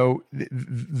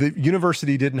 the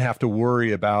university didn't have to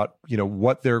worry about,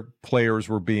 what their players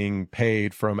were being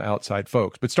paid from outside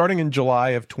folks. But starting in July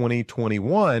of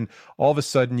 2021, all of a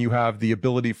sudden you have the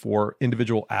ability for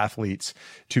individual athletes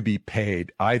to be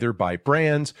paid either by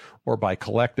brands or by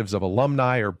collectives of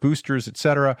alumni or boosters, et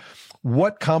cetera.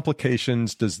 What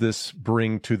complications does this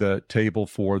bring to the table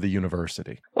for the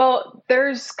university? Well,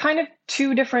 there's kind of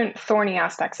 2 different thorny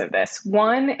aspects of this.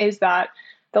 One is that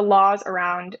the laws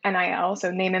around NIL, so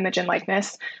name, image, and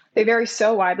likeness, they vary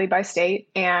so widely by state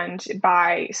and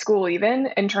by school even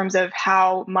in terms of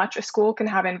how much a school can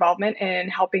have involvement in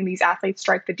helping these athletes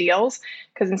strike the deals.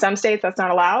 Because in some states that's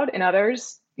not allowed. In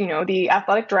others, the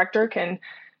athletic director can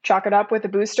chalk it up with a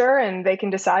booster and they can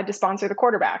decide to sponsor the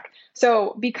quarterback.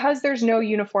 So because there's no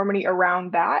uniformity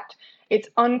around that, it's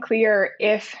unclear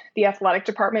if the athletic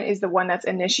department is the one that's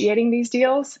initiating these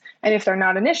deals. And if they're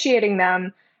not initiating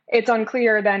them, it's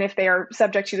unclear then if they are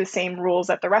subject to the same rules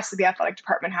that the rest of the athletic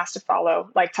department has to follow,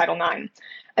 like Title IX.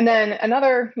 And then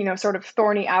another, sort of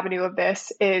thorny avenue of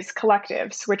this is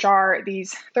collectives, which are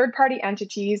these third-party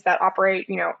entities that operate,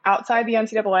 outside the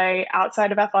NCAA,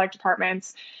 outside of athletic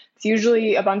departments. It's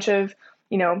usually a bunch of,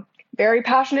 very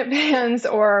passionate fans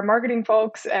or marketing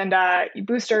folks and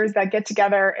boosters that get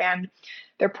together and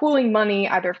they're pooling money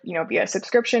either, via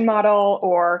subscription model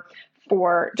or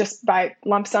for just by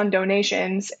lump sum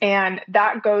donations. And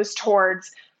that goes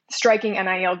towards striking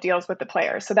NIL deals with the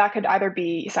players. So that could either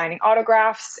be signing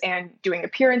autographs and doing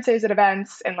appearances at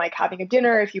events and like having a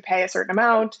dinner if you pay a certain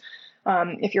amount,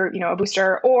 if you're, a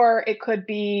booster, or it could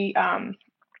be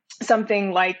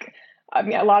something like,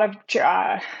 a lot of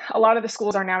the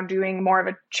schools are now doing more of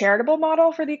a charitable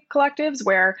model for the collectives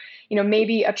where,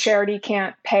 maybe a charity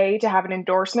can't pay to have an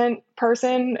endorsement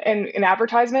person and an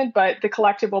advertisement, but the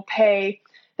collective will pay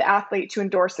the athlete to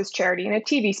endorse this charity in a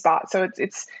TV spot. So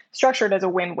it's structured as a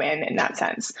win-win in that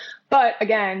sense. But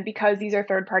again, because these are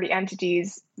third-party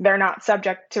entities, they're not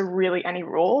subject to really any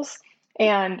rules.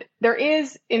 And there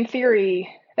is, in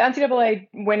theory, the NCAA,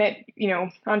 when it,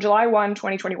 on July 1,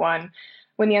 2021,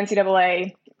 when the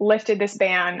NCAA lifted this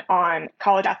ban on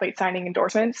college athletes signing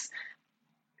endorsements,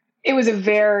 it was a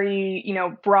very,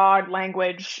 broad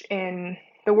language in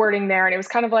the wording there. And it was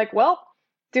kind of like, well,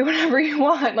 do whatever you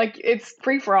want. Like, it's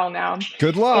free for all now.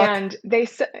 Good luck. And they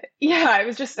said, it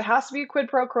was just, it has to be a quid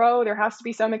pro quo. There has to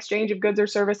be some exchange of goods or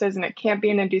services, and it can't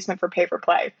be an inducement for pay for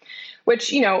play,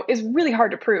 which, is really hard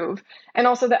to prove. And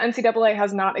also the NCAA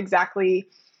has not exactly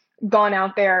gone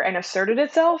out there and asserted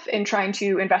itself in trying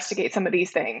to investigate some of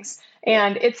these things.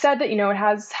 And it said that, it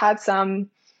has had some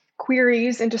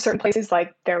queries into certain places,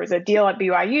 like there was a deal at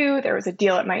BYU, there was a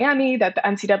deal at Miami that the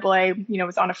NCAA,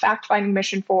 was on a fact-finding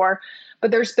mission for, but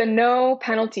there's been no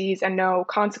penalties and no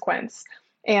consequence.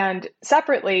 And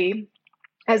separately,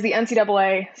 as the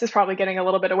NCAA, this is probably getting a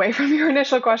little bit away from your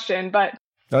initial question, but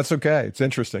that's okay. It's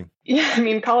interesting.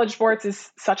 Yeah, college sports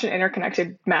is such an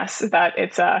interconnected mess that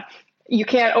it's you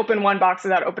can't open one box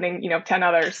without opening, 10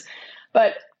 others.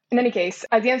 But in any case,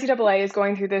 as the NCAA is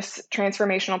going through this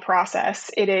transformational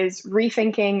process, it is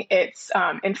rethinking its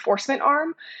enforcement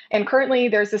arm. And currently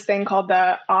there's this thing called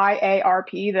the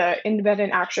IARP, the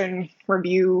Independent Action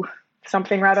Review,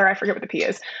 something rather, I forget what the P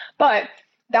is. But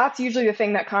that's usually the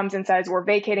thing that comes and says, we're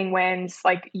vacating wins,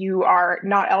 like you are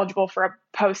not eligible for a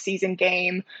postseason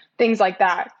game, things like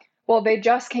that. Well, they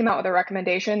just came out with a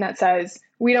recommendation that says,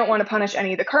 we don't want to punish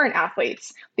any of the current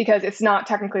athletes because it's not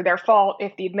technically their fault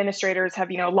if the administrators have,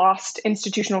 lost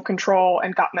institutional control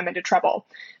and gotten them into trouble.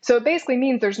 So it basically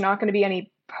means there's not going to be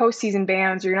any postseason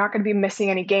bans, or you're not going to be missing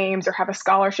any games or have a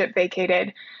scholarship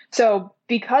vacated. So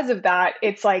because of that,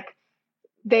 it's like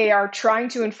they are trying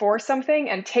to enforce something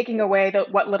and taking away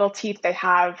what little teeth they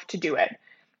have to do it.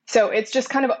 So it's just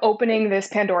kind of opening this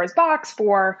Pandora's box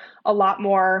for a lot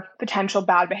more potential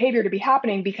bad behavior to be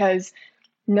happening because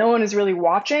no one is really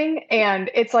watching. And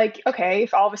it's like, okay,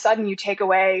 if all of a sudden you take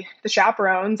away the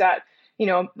chaperones at,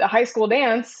 the high school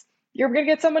dance, you're going to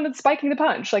get someone that's spiking the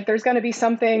punch. Like there's going to be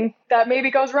something that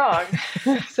maybe goes wrong.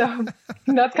 So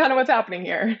that's kind of what's happening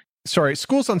here. Sorry,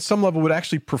 schools on some level would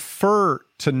actually prefer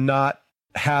to not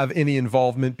have any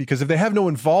involvement, because if they have no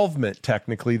involvement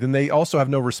technically, then they also have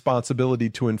no responsibility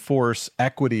to enforce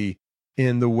equity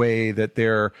in the way that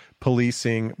they're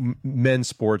policing men's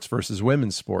sports versus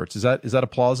women's sports. Is that a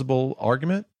plausible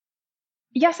argument?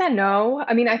 Yes and no.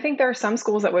 I think there are some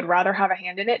schools that would rather have a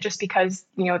hand in it just because,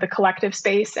 the collective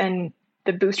space and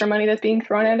the booster money that's being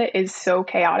thrown at it is so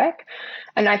chaotic.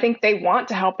 And I think they want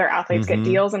to help their athletes get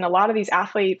deals. And a lot of these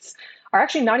athletes are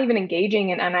actually not even engaging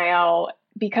in NIL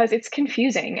because it's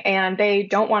confusing and they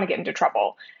don't want to get into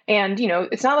trouble. And,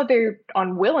 it's not that they're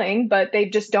unwilling, but they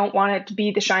just don't want it to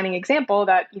be the shining example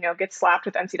that, gets slapped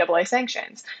with NCAA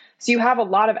sanctions. So you have a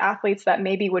lot of athletes that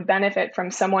maybe would benefit from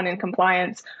someone in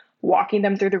compliance walking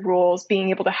them through the rules, being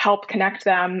able to help connect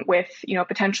them with, a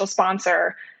potential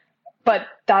sponsor. But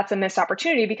that's a missed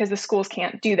opportunity because the schools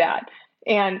can't do that.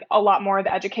 And a lot more of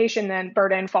the education then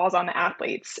burden falls on the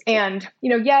athletes. And,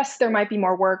 yes, there might be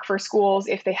more work for schools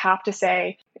if they have to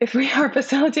say, if we are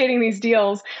facilitating these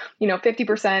deals,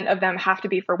 50% of them have to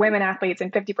be for women athletes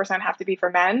and 50% have to be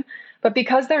for men. But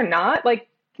because they're not, like,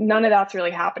 none of that's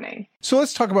really happening. So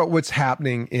let's talk about what's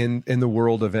happening in the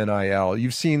world of NIL.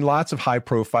 You've seen lots of high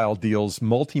profile deals,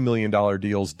 multi-million-dollar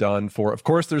deals done for, of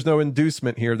course, there's no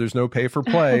inducement here. There's no pay for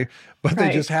play, but Right.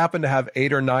 they just happen to have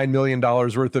 $8 or $9 million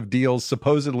worth of deals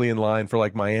supposedly in line for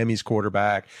like Miami's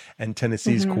quarterback and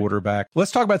Tennessee's quarterback.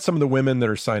 Let's talk about some of the women that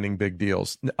are signing big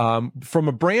deals. From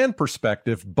a brand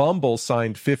perspective, Bumble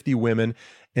signed 50 women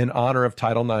in honor of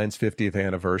Title IX's 50th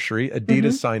anniversary.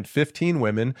 Adidas signed 15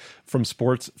 women from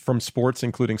sports,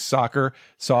 including soccer,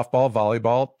 softball,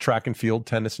 volleyball, track and field,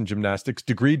 tennis, and gymnastics.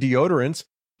 Degree Deodorants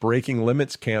Breaking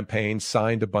Limits campaign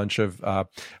signed a bunch of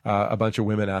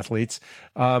women athletes.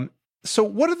 So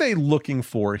what are they looking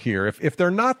for here? If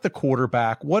they're not the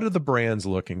quarterback, what are the brands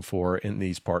looking for in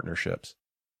these partnerships?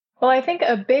 Well, I think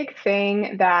a big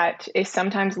thing that is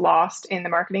sometimes lost in the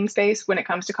marketing space when it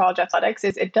comes to college athletics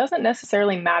is it doesn't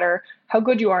necessarily matter how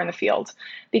good you are in the field.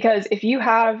 Because if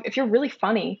you're really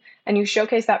funny and you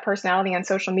showcase that personality on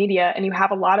social media and you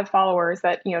have a lot of followers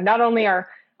that, not only are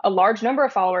a large number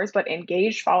of followers, but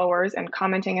engaged followers and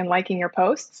commenting and liking your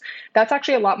posts, that's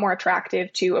actually a lot more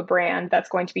attractive to a brand that's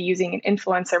going to be using an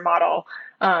influencer model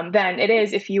than it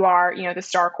is if you are, the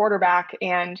star quarterback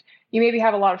and you maybe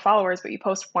have a lot of followers, but you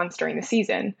post once during the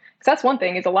season. Because that's one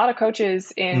thing is a lot of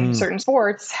coaches in certain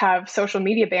sports have social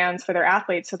media bans for their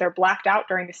athletes. So they're blacked out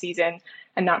during the season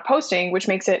and not posting, which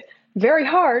makes it very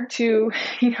hard to,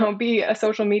 be a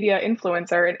social media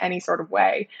influencer in any sort of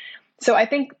way. So I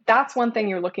think that's one thing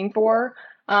you're looking for.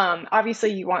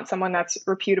 Obviously, you want someone that's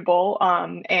reputable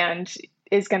and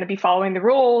is going to be following the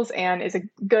rules and is a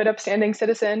good, upstanding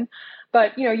citizen.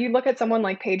 But, you look at someone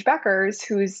like Paige Beckers,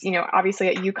 who's, obviously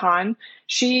at UConn.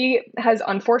 She has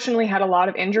unfortunately had a lot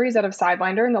of injuries that have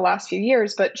sidelined her in the last few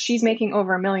years, but she's making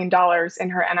over $1 million in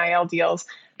her NIL deals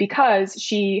because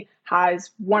she has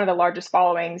one of the largest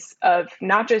followings of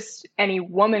not just any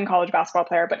woman college basketball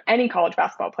player, but any college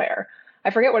basketball player. I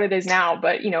forget what it is now,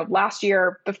 but, last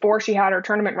year before she had her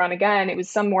tournament run again, it was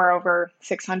somewhere over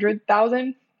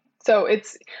 600,000. So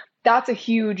that's a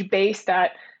huge base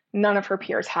that none of her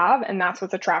peers have. And that's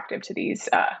what's attractive to these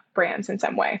brands in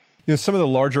some way. Some of the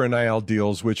larger NIL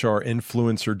deals, which are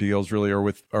influencer deals, really are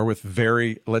with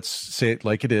very, let's say it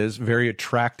like it is, very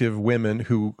attractive women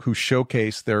who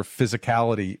showcase their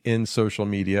physicality in social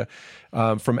media.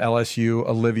 From LSU,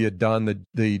 Olivia Dunn,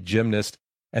 the gymnast,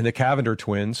 and the Cavender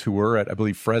twins, who were at, I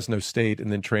believe, Fresno State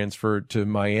and then transferred to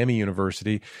Miami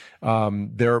University.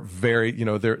 They're very,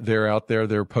 they're out there,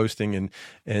 they're posting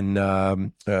in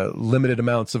limited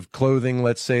amounts of clothing.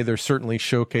 Let's say they're certainly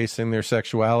showcasing their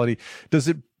sexuality. Does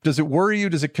it worry you?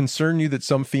 Does it concern you that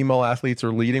some female athletes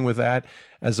are leading with that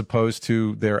as opposed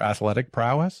to their athletic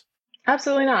prowess?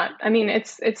 Absolutely not. I mean,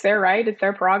 it's their right. It's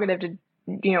their prerogative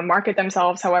to, market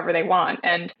themselves however they want.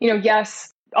 And,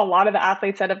 yes, a lot of the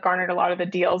athletes that have garnered a lot of the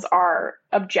deals are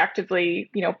objectively,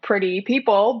 pretty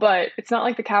people, but it's not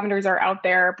like the Cavenders are out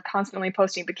there constantly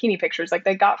posting bikini pictures. Like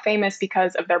they got famous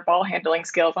because of their ball handling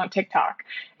skills on TikTok.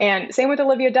 And same with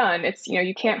Olivia Dunn. It's,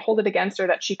 you can't hold it against her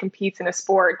that she competes in a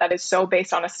sport that is so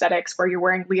based on aesthetics where you're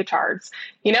wearing leotards,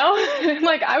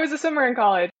 like I was a swimmer in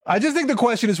college. I just think the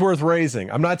question is worth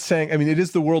raising. I'm not saying, it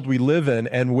is the world we live in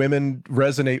and women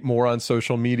resonate more on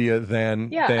social media than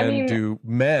do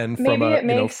men. Maybe it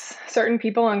makes certain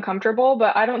people uncomfortable,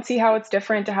 but I don't see how it's different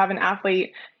to have an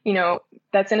athlete,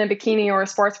 that's in a bikini or a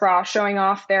sports bra showing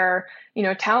off their,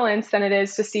 talents than it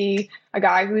is to see a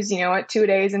guy who's, at 2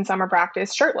 days in summer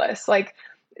practice shirtless. Like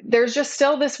there's just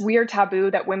still this weird taboo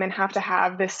that women have to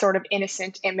have this sort of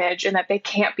innocent image and that they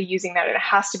can't be using that and it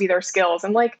has to be their skills.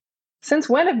 And like, since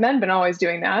when have men been always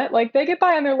doing that? Like they get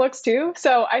by on their looks too.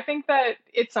 So I think that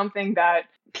it's something that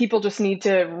people just need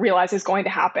to realize is going to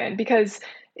happen because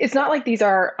it's not like these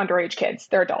are underage kids.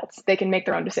 They're adults. They can make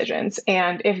their own decisions.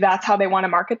 And if that's how they want to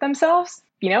market themselves,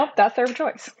 that's their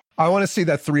choice. I want to see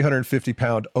that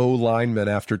 350-pound O lineman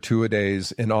after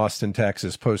two-a-days in Austin,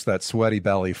 Texas, post that sweaty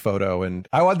belly photo. And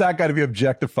I want that guy to be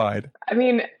objectified.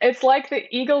 It's like the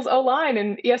Eagles O-line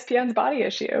in ESPN's Body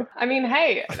Issue.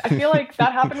 Hey, I feel like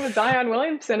that happened with Zion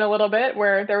Williamson a little bit,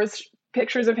 where there was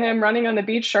pictures of him running on the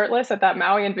beach shirtless at that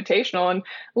Maui Invitational. And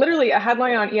literally a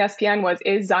headline on ESPN was,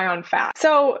 "Is Zion fat?"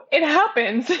 So it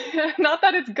happens. Not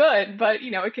that it's good, but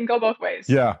it can go both ways.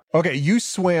 Yeah. Okay. You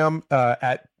swam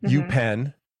at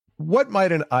UPenn. What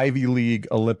might an Ivy League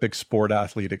Olympic sport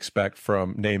athlete expect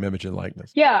from name, image, and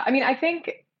likeness? Yeah. I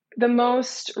think the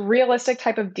most realistic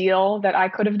type of deal that I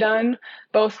could have done,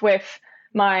 both with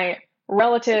my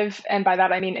relative, and by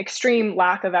that I mean extreme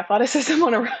lack of athleticism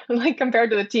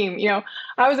compared to the team.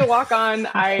 I was a walk-on.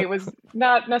 I was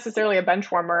not necessarily a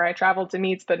bench warmer. I traveled to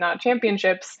meets, but not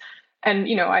championships. And,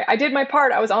 I did my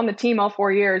part. I was on the team all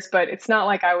 4 years, but it's not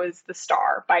like I was the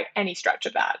star by any stretch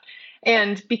of that.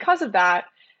 And because of that,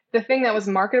 the thing that was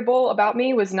marketable about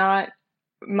me was not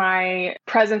my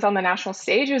presence on the national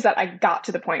stage, is that I got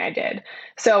to the point I did.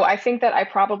 So I think that I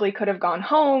probably could have gone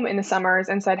home in the summers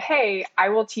and said, hey, I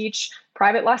will teach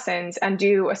private lessons and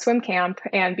do a swim camp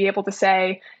and be able to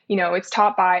say, it's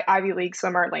taught by Ivy League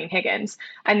swimmer Lane Higgins.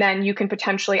 And then you can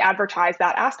potentially advertise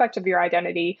that aspect of your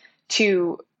identity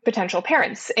to potential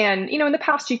parents. And, in the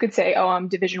past you could say, oh, I'm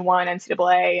Division I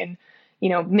NCAA. And,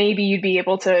 maybe you'd be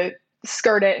able to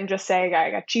skirt it and just say, I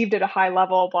achieved at a high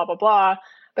level, blah, blah, blah.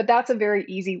 But that's a very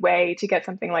easy way to get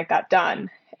something like that done.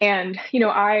 And,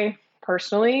 I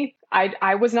personally,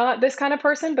 I was not this kind of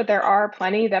person, but there are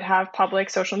plenty that have public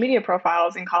social media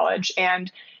profiles in college,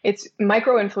 and it's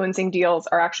micro-influencing deals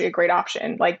are actually a great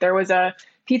option. Like there was a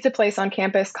pizza place on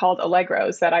campus called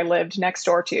Allegro's that I lived next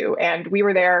door to, and we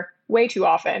were there way too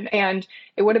often. And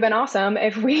it would have been awesome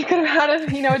if we could have had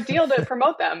a deal to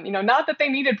promote them. Not that they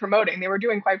needed promoting, they were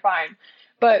doing quite fine.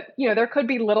 But, there could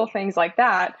be little things like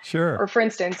that. Sure. Or for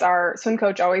instance, our swim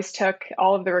coach always took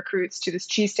all of the recruits to this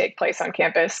cheesesteak place on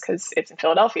campus because it's in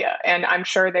Philadelphia. And I'm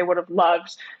sure they would have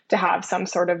loved to have some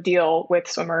sort of deal with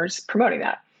swimmers promoting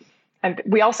that. And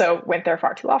we also went there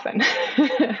far too often.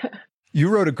 You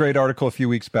wrote a great article a few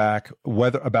weeks back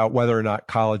about whether or not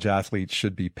college athletes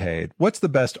should be paid. What's the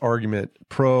best argument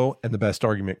pro and the best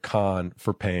argument con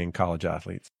for paying college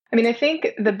athletes? I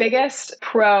think the biggest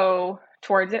pro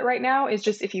towards it right now is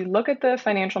just if you look at the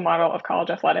financial model of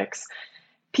college athletics,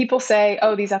 people say,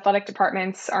 oh, these athletic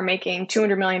departments are making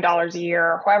 $200 million a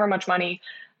year or however much money,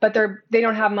 but they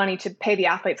don't have money to pay the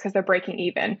athletes because they're breaking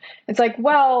even. It's like,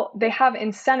 well, they have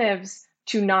incentives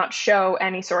to not show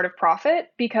any sort of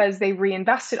profit because they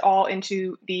reinvest it all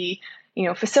into the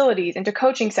facilities, into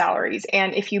coaching salaries.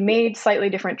 And if you made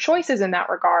slightly different choices in that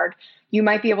regard, you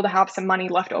might be able to have some money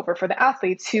left over for the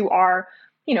athletes who are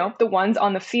the ones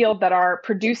on the field that are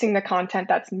producing the content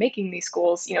that's making these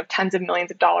schools, tens of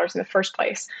millions of dollars in the first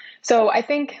place. So I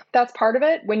think that's part of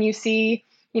it. When you see,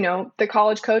 the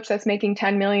college coach that's making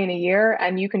 $10 million a year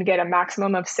and you can get a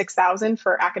maximum of $6,000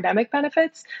 for academic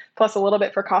benefits, plus a little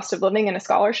bit for cost of living and a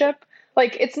scholarship.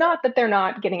 Like, it's not that they're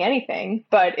not getting anything,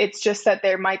 but it's just that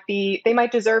they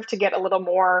might deserve to get a little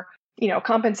more,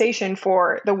 compensation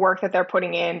for the work that they're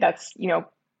putting in that's,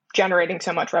 generating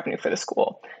so much revenue for the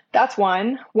school. That's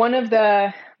one. One of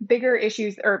the bigger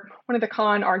issues, or one of the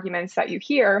con arguments that you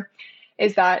hear,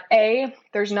 is that A,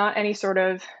 there's not any sort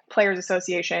of players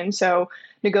association. So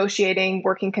negotiating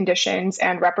working conditions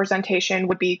and representation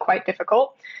would be quite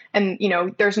difficult. And,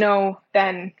 there's no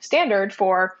then standard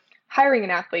for hiring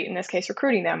an athlete, in this case,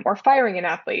 recruiting them, or firing an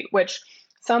athlete, which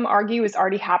some argue is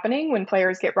already happening when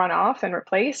players get run off and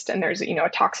replaced and there's, a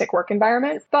toxic work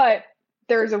environment. But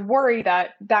there's a worry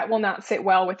that that will not sit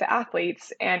well with the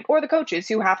athletes or the coaches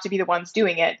who have to be the ones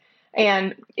doing it.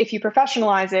 And if you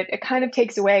professionalize it, it kind of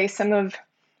takes away some of,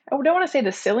 I don't want to say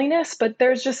the silliness, but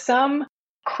there's just some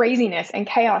craziness and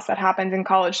chaos that happens in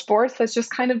college sports that's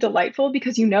just kind of delightful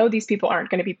because these people aren't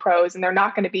going to be pros and they're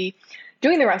not going to be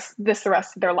doing the rest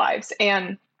of their lives.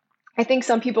 And I think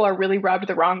some people are really rubbed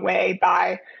the wrong way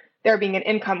by there being an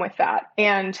income with that.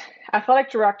 And athletic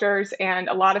directors and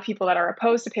a lot of people that are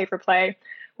opposed to pay for play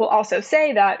will also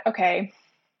say that, okay,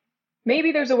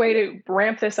 maybe there's a way to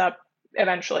ramp this up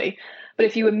eventually. But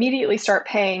if you immediately start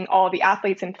paying all the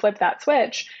athletes and flip that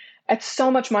switch, it's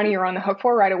so much money you're on the hook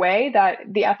for right away that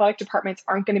the athletic departments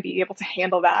aren't going to be able to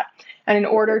handle that. And in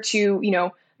order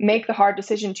to, make the hard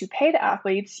decision to pay the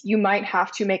athletes, you might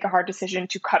have to make a hard decision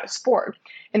to cut a sport,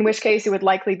 in which case it would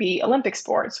likely be Olympic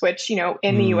sports, which,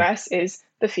 in the US is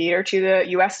the feeder to the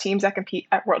US teams that compete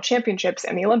at world championships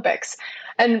and the Olympics.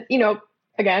 And,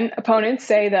 again, opponents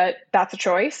say that that's a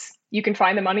choice. You can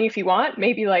find the money if you want,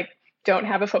 maybe don't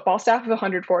have a football staff of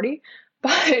 140,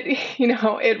 but,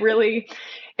 it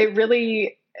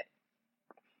really,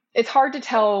 it's hard to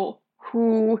tell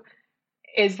who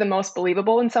is the most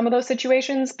believable in some of those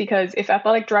situations, because if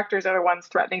athletic directors are the ones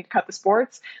threatening to cut the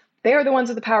sports, they are the ones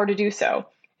with the power to do so.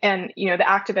 And, the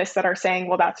activists that are saying,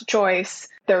 well, that's a choice,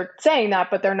 they're saying that,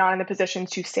 but they're not in the position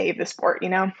to save the sport,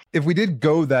 If we did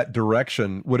go that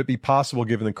direction, would it be possible,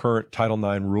 given the current Title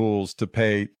IX rules, to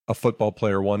pay a football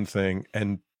player one thing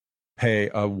and pay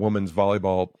a women's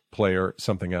volleyball player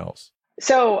something else?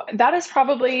 So that is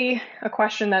probably a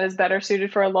question that is better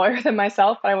suited for a lawyer than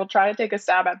myself, but I will try to take a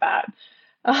stab at that.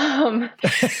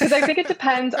 Because I think it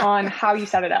depends on how you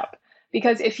set it up.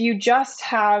 Because if you just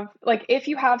have, if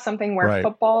you have something where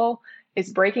football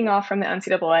is breaking off from the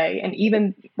NCAA, and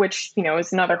even, which,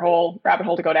 is another whole rabbit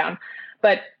hole to go down,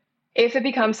 but if it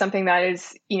becomes something that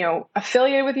is,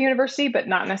 affiliated with the university, but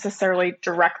not necessarily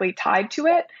directly tied to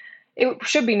it, it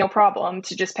should be no problem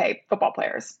to just pay football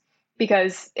players.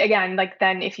 Because again, like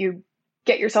then if you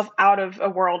get yourself out of a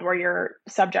world where you're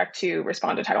subject to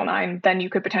respond to Title IX, then you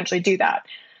could potentially do that.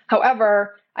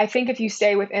 However, I think if you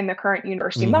stay within the current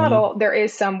university model, there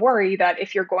is some worry that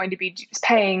if you're going to be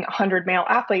paying 100 male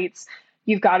athletes,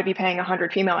 you've got to be paying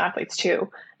 100 female athletes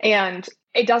too. And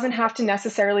it doesn't have to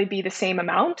necessarily be the same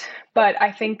amount, but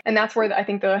I think, and that's where I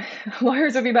think the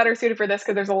lawyers would be better suited for this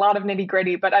because there's a lot of nitty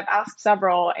gritty, but I've asked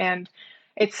several and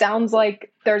it sounds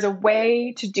like there's a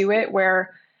way to do it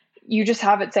where you just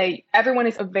have it say everyone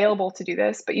is available to do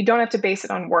this, but you don't have to base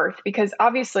it on worth because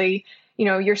obviously,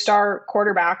 your star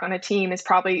quarterback on a team is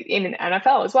probably in an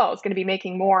NFL as well. It's going to be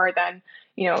making more than,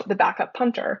 the backup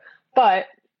punter, but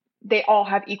they all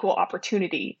have equal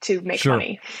opportunity to make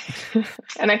money.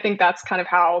 And I think that's kind of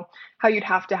how you'd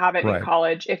have to have it in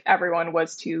college if everyone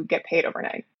was to get paid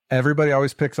overnight. Everybody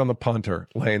always picks on the punter.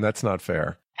 Lane, that's not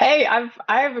fair. Hey,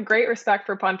 I have a great respect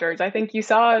for punters. I think you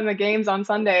saw in the games on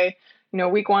Sunday,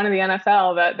 week 1 of the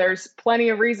NFL, that there's plenty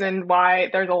of reason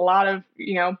why there's a lot of,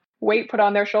 weight put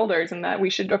on their shoulders and that we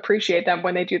should appreciate them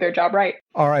when they do their job right.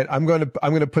 All right. I'm going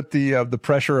to put the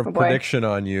pressure of prediction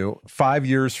on you. 5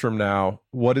 years from now,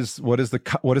 what is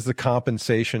the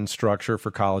compensation structure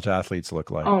for college athletes look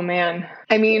like? Oh man.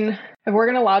 I mean, if we're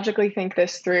going to logically think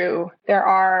this through, there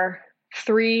are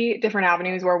 3 different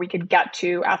avenues where we could get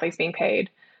to athletes being paid.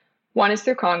 One is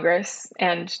through Congress,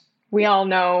 and we all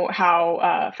know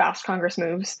how fast Congress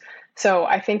moves. So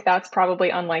I think that's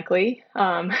probably unlikely,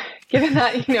 given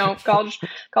that,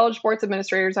 college sports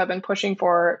administrators have been pushing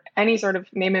for any sort of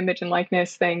name, image, and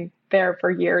likeness thing there for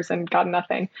years and gotten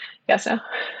nothing. Yes, no?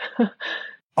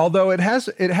 Although it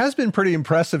has been pretty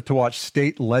impressive to watch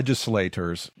state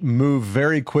legislators move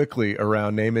very quickly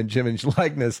around name and image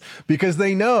likeness because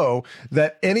they know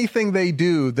that anything they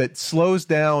do that slows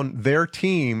down their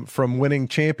team from winning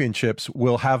championships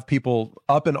will have people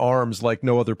up in arms like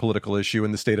no other political issue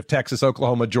in the state of Texas,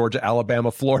 Oklahoma, Georgia,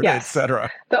 Alabama, Florida, etc.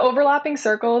 The overlapping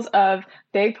circles of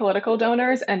big political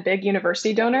donors and big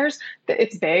university donors,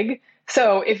 it's big.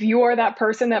 So if you are that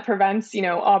person that prevents,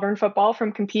 Auburn football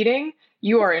from competing,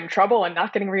 you are in trouble and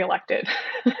not getting reelected.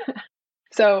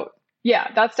 So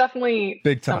yeah, that's definitely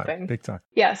big time, something. Big time.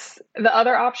 Yes. The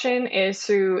other option is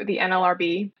through the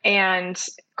NLRB. And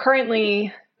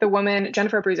currently the woman,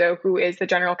 Jennifer Abruzzo, who is the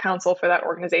general counsel for that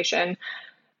organization,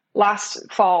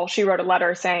 last fall, she wrote a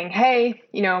letter saying, hey,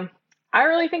 I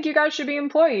really think you guys should be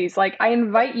employees. Like, I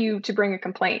invite you to bring a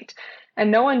complaint. And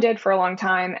no one did for a long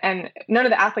time, and none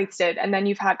of the athletes did. And then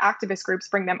you've had activist groups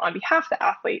bring them on behalf of the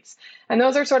athletes. And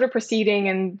those are sort of proceeding,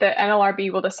 and the NLRB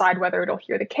will decide whether it'll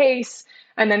hear the case,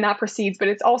 and then that proceeds. But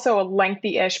it's also a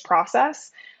lengthy-ish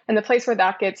process. And the place where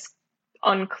that gets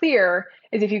unclear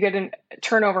is if you get a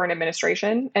turnover in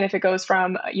administration, and if it goes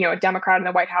from a Democrat in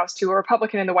the White House to a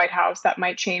Republican in the White House, that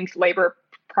might change labor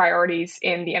priorities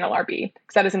in the NLRB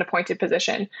because that is an appointed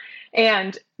position.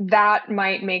 And that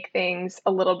might make things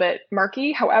a little bit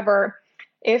murky. However,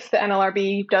 if the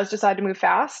NLRB does decide to move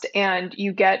fast and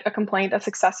you get a complaint that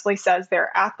successfully says the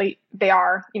athletes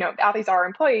are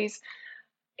employees,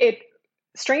 it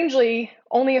strangely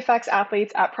only affects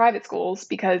athletes at private schools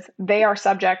because they are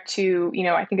subject to,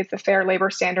 I think it's the Fair Labor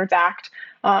Standards Act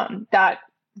that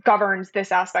governs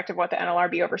this aspect of what the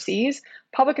NLRB oversees.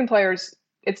 Public employers,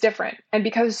 it's different. And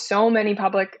because so many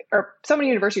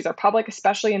universities are public,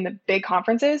 especially in the big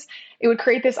conferences, it would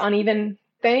create this uneven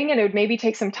thing. And it would maybe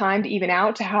take some time to even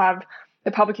out to have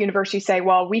the public university say,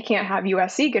 well, we can't have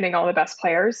USC getting all the best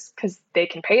players because they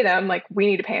can pay them. Like, we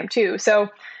need to pay them too. So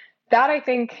that I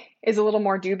think is a little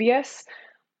more dubious.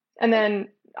 And then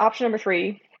option number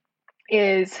 3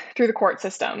 is through the court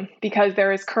system, because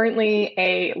there is currently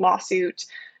a lawsuit.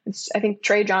 It's, I think,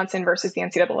 Trey Johnson versus the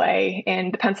NCAA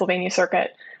in the Pennsylvania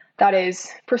circuit that is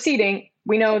proceeding.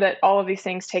 We know that all of these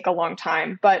things take a long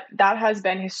time, but that has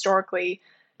been historically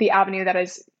the avenue that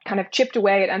has kind of chipped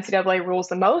away at NCAA rules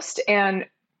the most and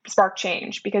sparked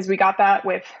change, because we got that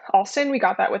with Alston, we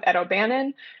got that with Ed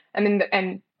O'Bannon.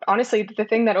 And honestly, the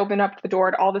thing that opened up the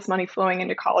door to all this money flowing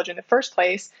into college in the first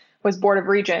place was Board of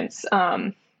Regents,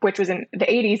 which was in the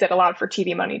 80s that allowed for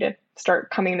TV money to start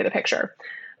coming into the picture.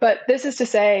 But this is to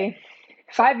say,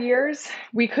 5 years,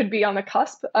 we could be on the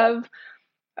cusp of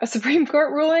a Supreme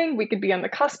Court ruling. We could be on the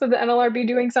cusp of the NLRB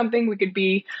doing something. We could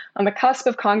be on the cusp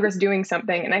of Congress doing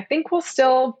something. And I think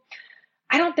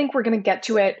I don't think we're going to get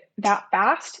to it that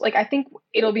fast. Like, I think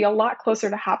it'll be a lot closer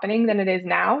to happening than it is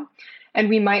now. And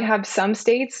we might have some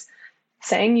states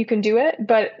saying you can do it.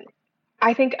 But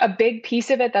I think a big piece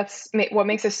of it, that's what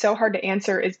makes it so hard to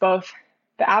answer, is both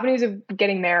the avenues of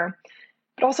getting there.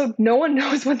 But also, no one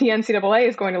knows what the NCAA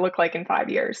is going to look like in 5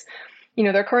 years.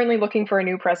 They're currently looking for a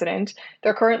new president.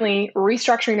 They're currently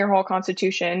restructuring their whole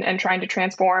constitution and trying to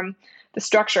transform the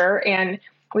structure. And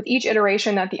with each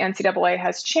iteration that the NCAA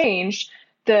has changed,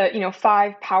 the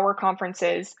 5 power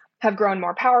conferences have grown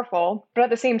more powerful. But at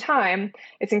the same time,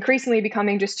 it's increasingly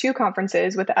becoming just 2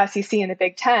 conferences with the SEC and the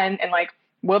Big Ten. And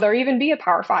will there even be a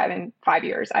Power 5 in 5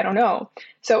 years? I don't know.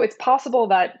 So it's possible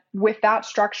that with that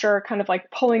structure kind of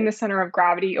pulling the center of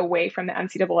gravity away from the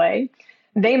NCAA,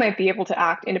 they might be able to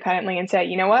act independently and say,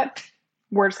 you know what,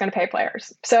 we're just going to pay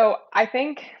players. So I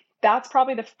think that's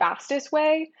probably the fastest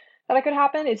way that it could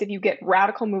happen, is if you get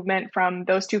radical movement from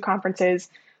those 2 conferences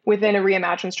within a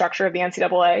reimagined structure of the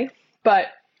NCAA. But,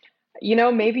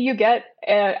 maybe you get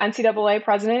an NCAA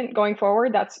president going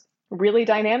forward that's really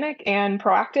dynamic and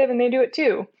proactive, and they do it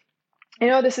too. I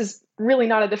know this is really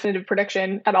not a definitive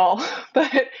prediction at all,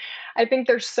 but I think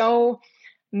there's so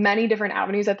many different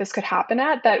avenues that this could happen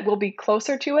at that will be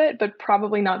closer to it, but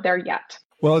probably not there yet.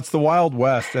 Well, it's the Wild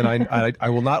West, and I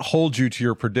will not hold you to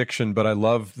your prediction, but I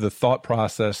love the thought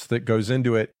process that goes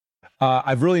into it.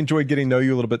 I've really enjoyed getting to know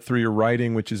you a little bit through your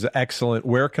writing, which is excellent.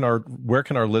 Where can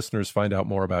our listeners find out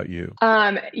more about you?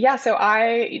 So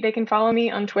they can follow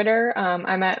me on Twitter.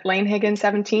 I'm at Lane Higgins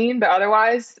 17, but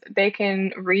otherwise they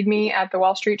can read me at the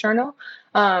Wall Street Journal.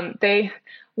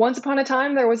 Once upon a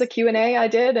time, there was a Q&A I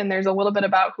did, and there's a little bit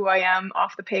about who I am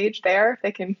off the page there.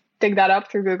 They can dig that up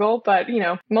through Google, but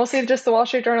mostly just the Wall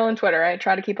Street Journal and Twitter. I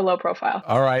try to keep a low profile.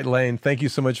 All right, Lane, thank you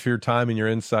so much for your time and your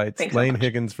insights. Thanks Lane so much.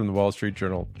 Higgins from the Wall Street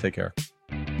Journal. Take care.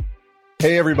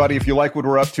 Hey, everybody, if you like what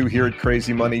we're up to here at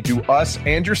Crazy Money, do us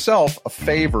and yourself a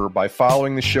favor by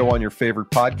following the show on your favorite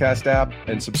podcast app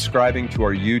and subscribing to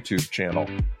our YouTube channel.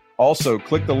 Also,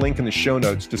 click the link in the show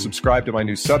notes to subscribe to my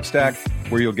new Substack,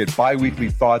 where you'll get bi-weekly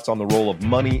thoughts on the role of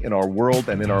money in our world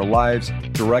and in our lives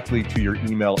directly to your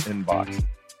email inbox.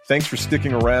 Thanks for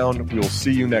sticking around. We'll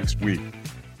see you next week.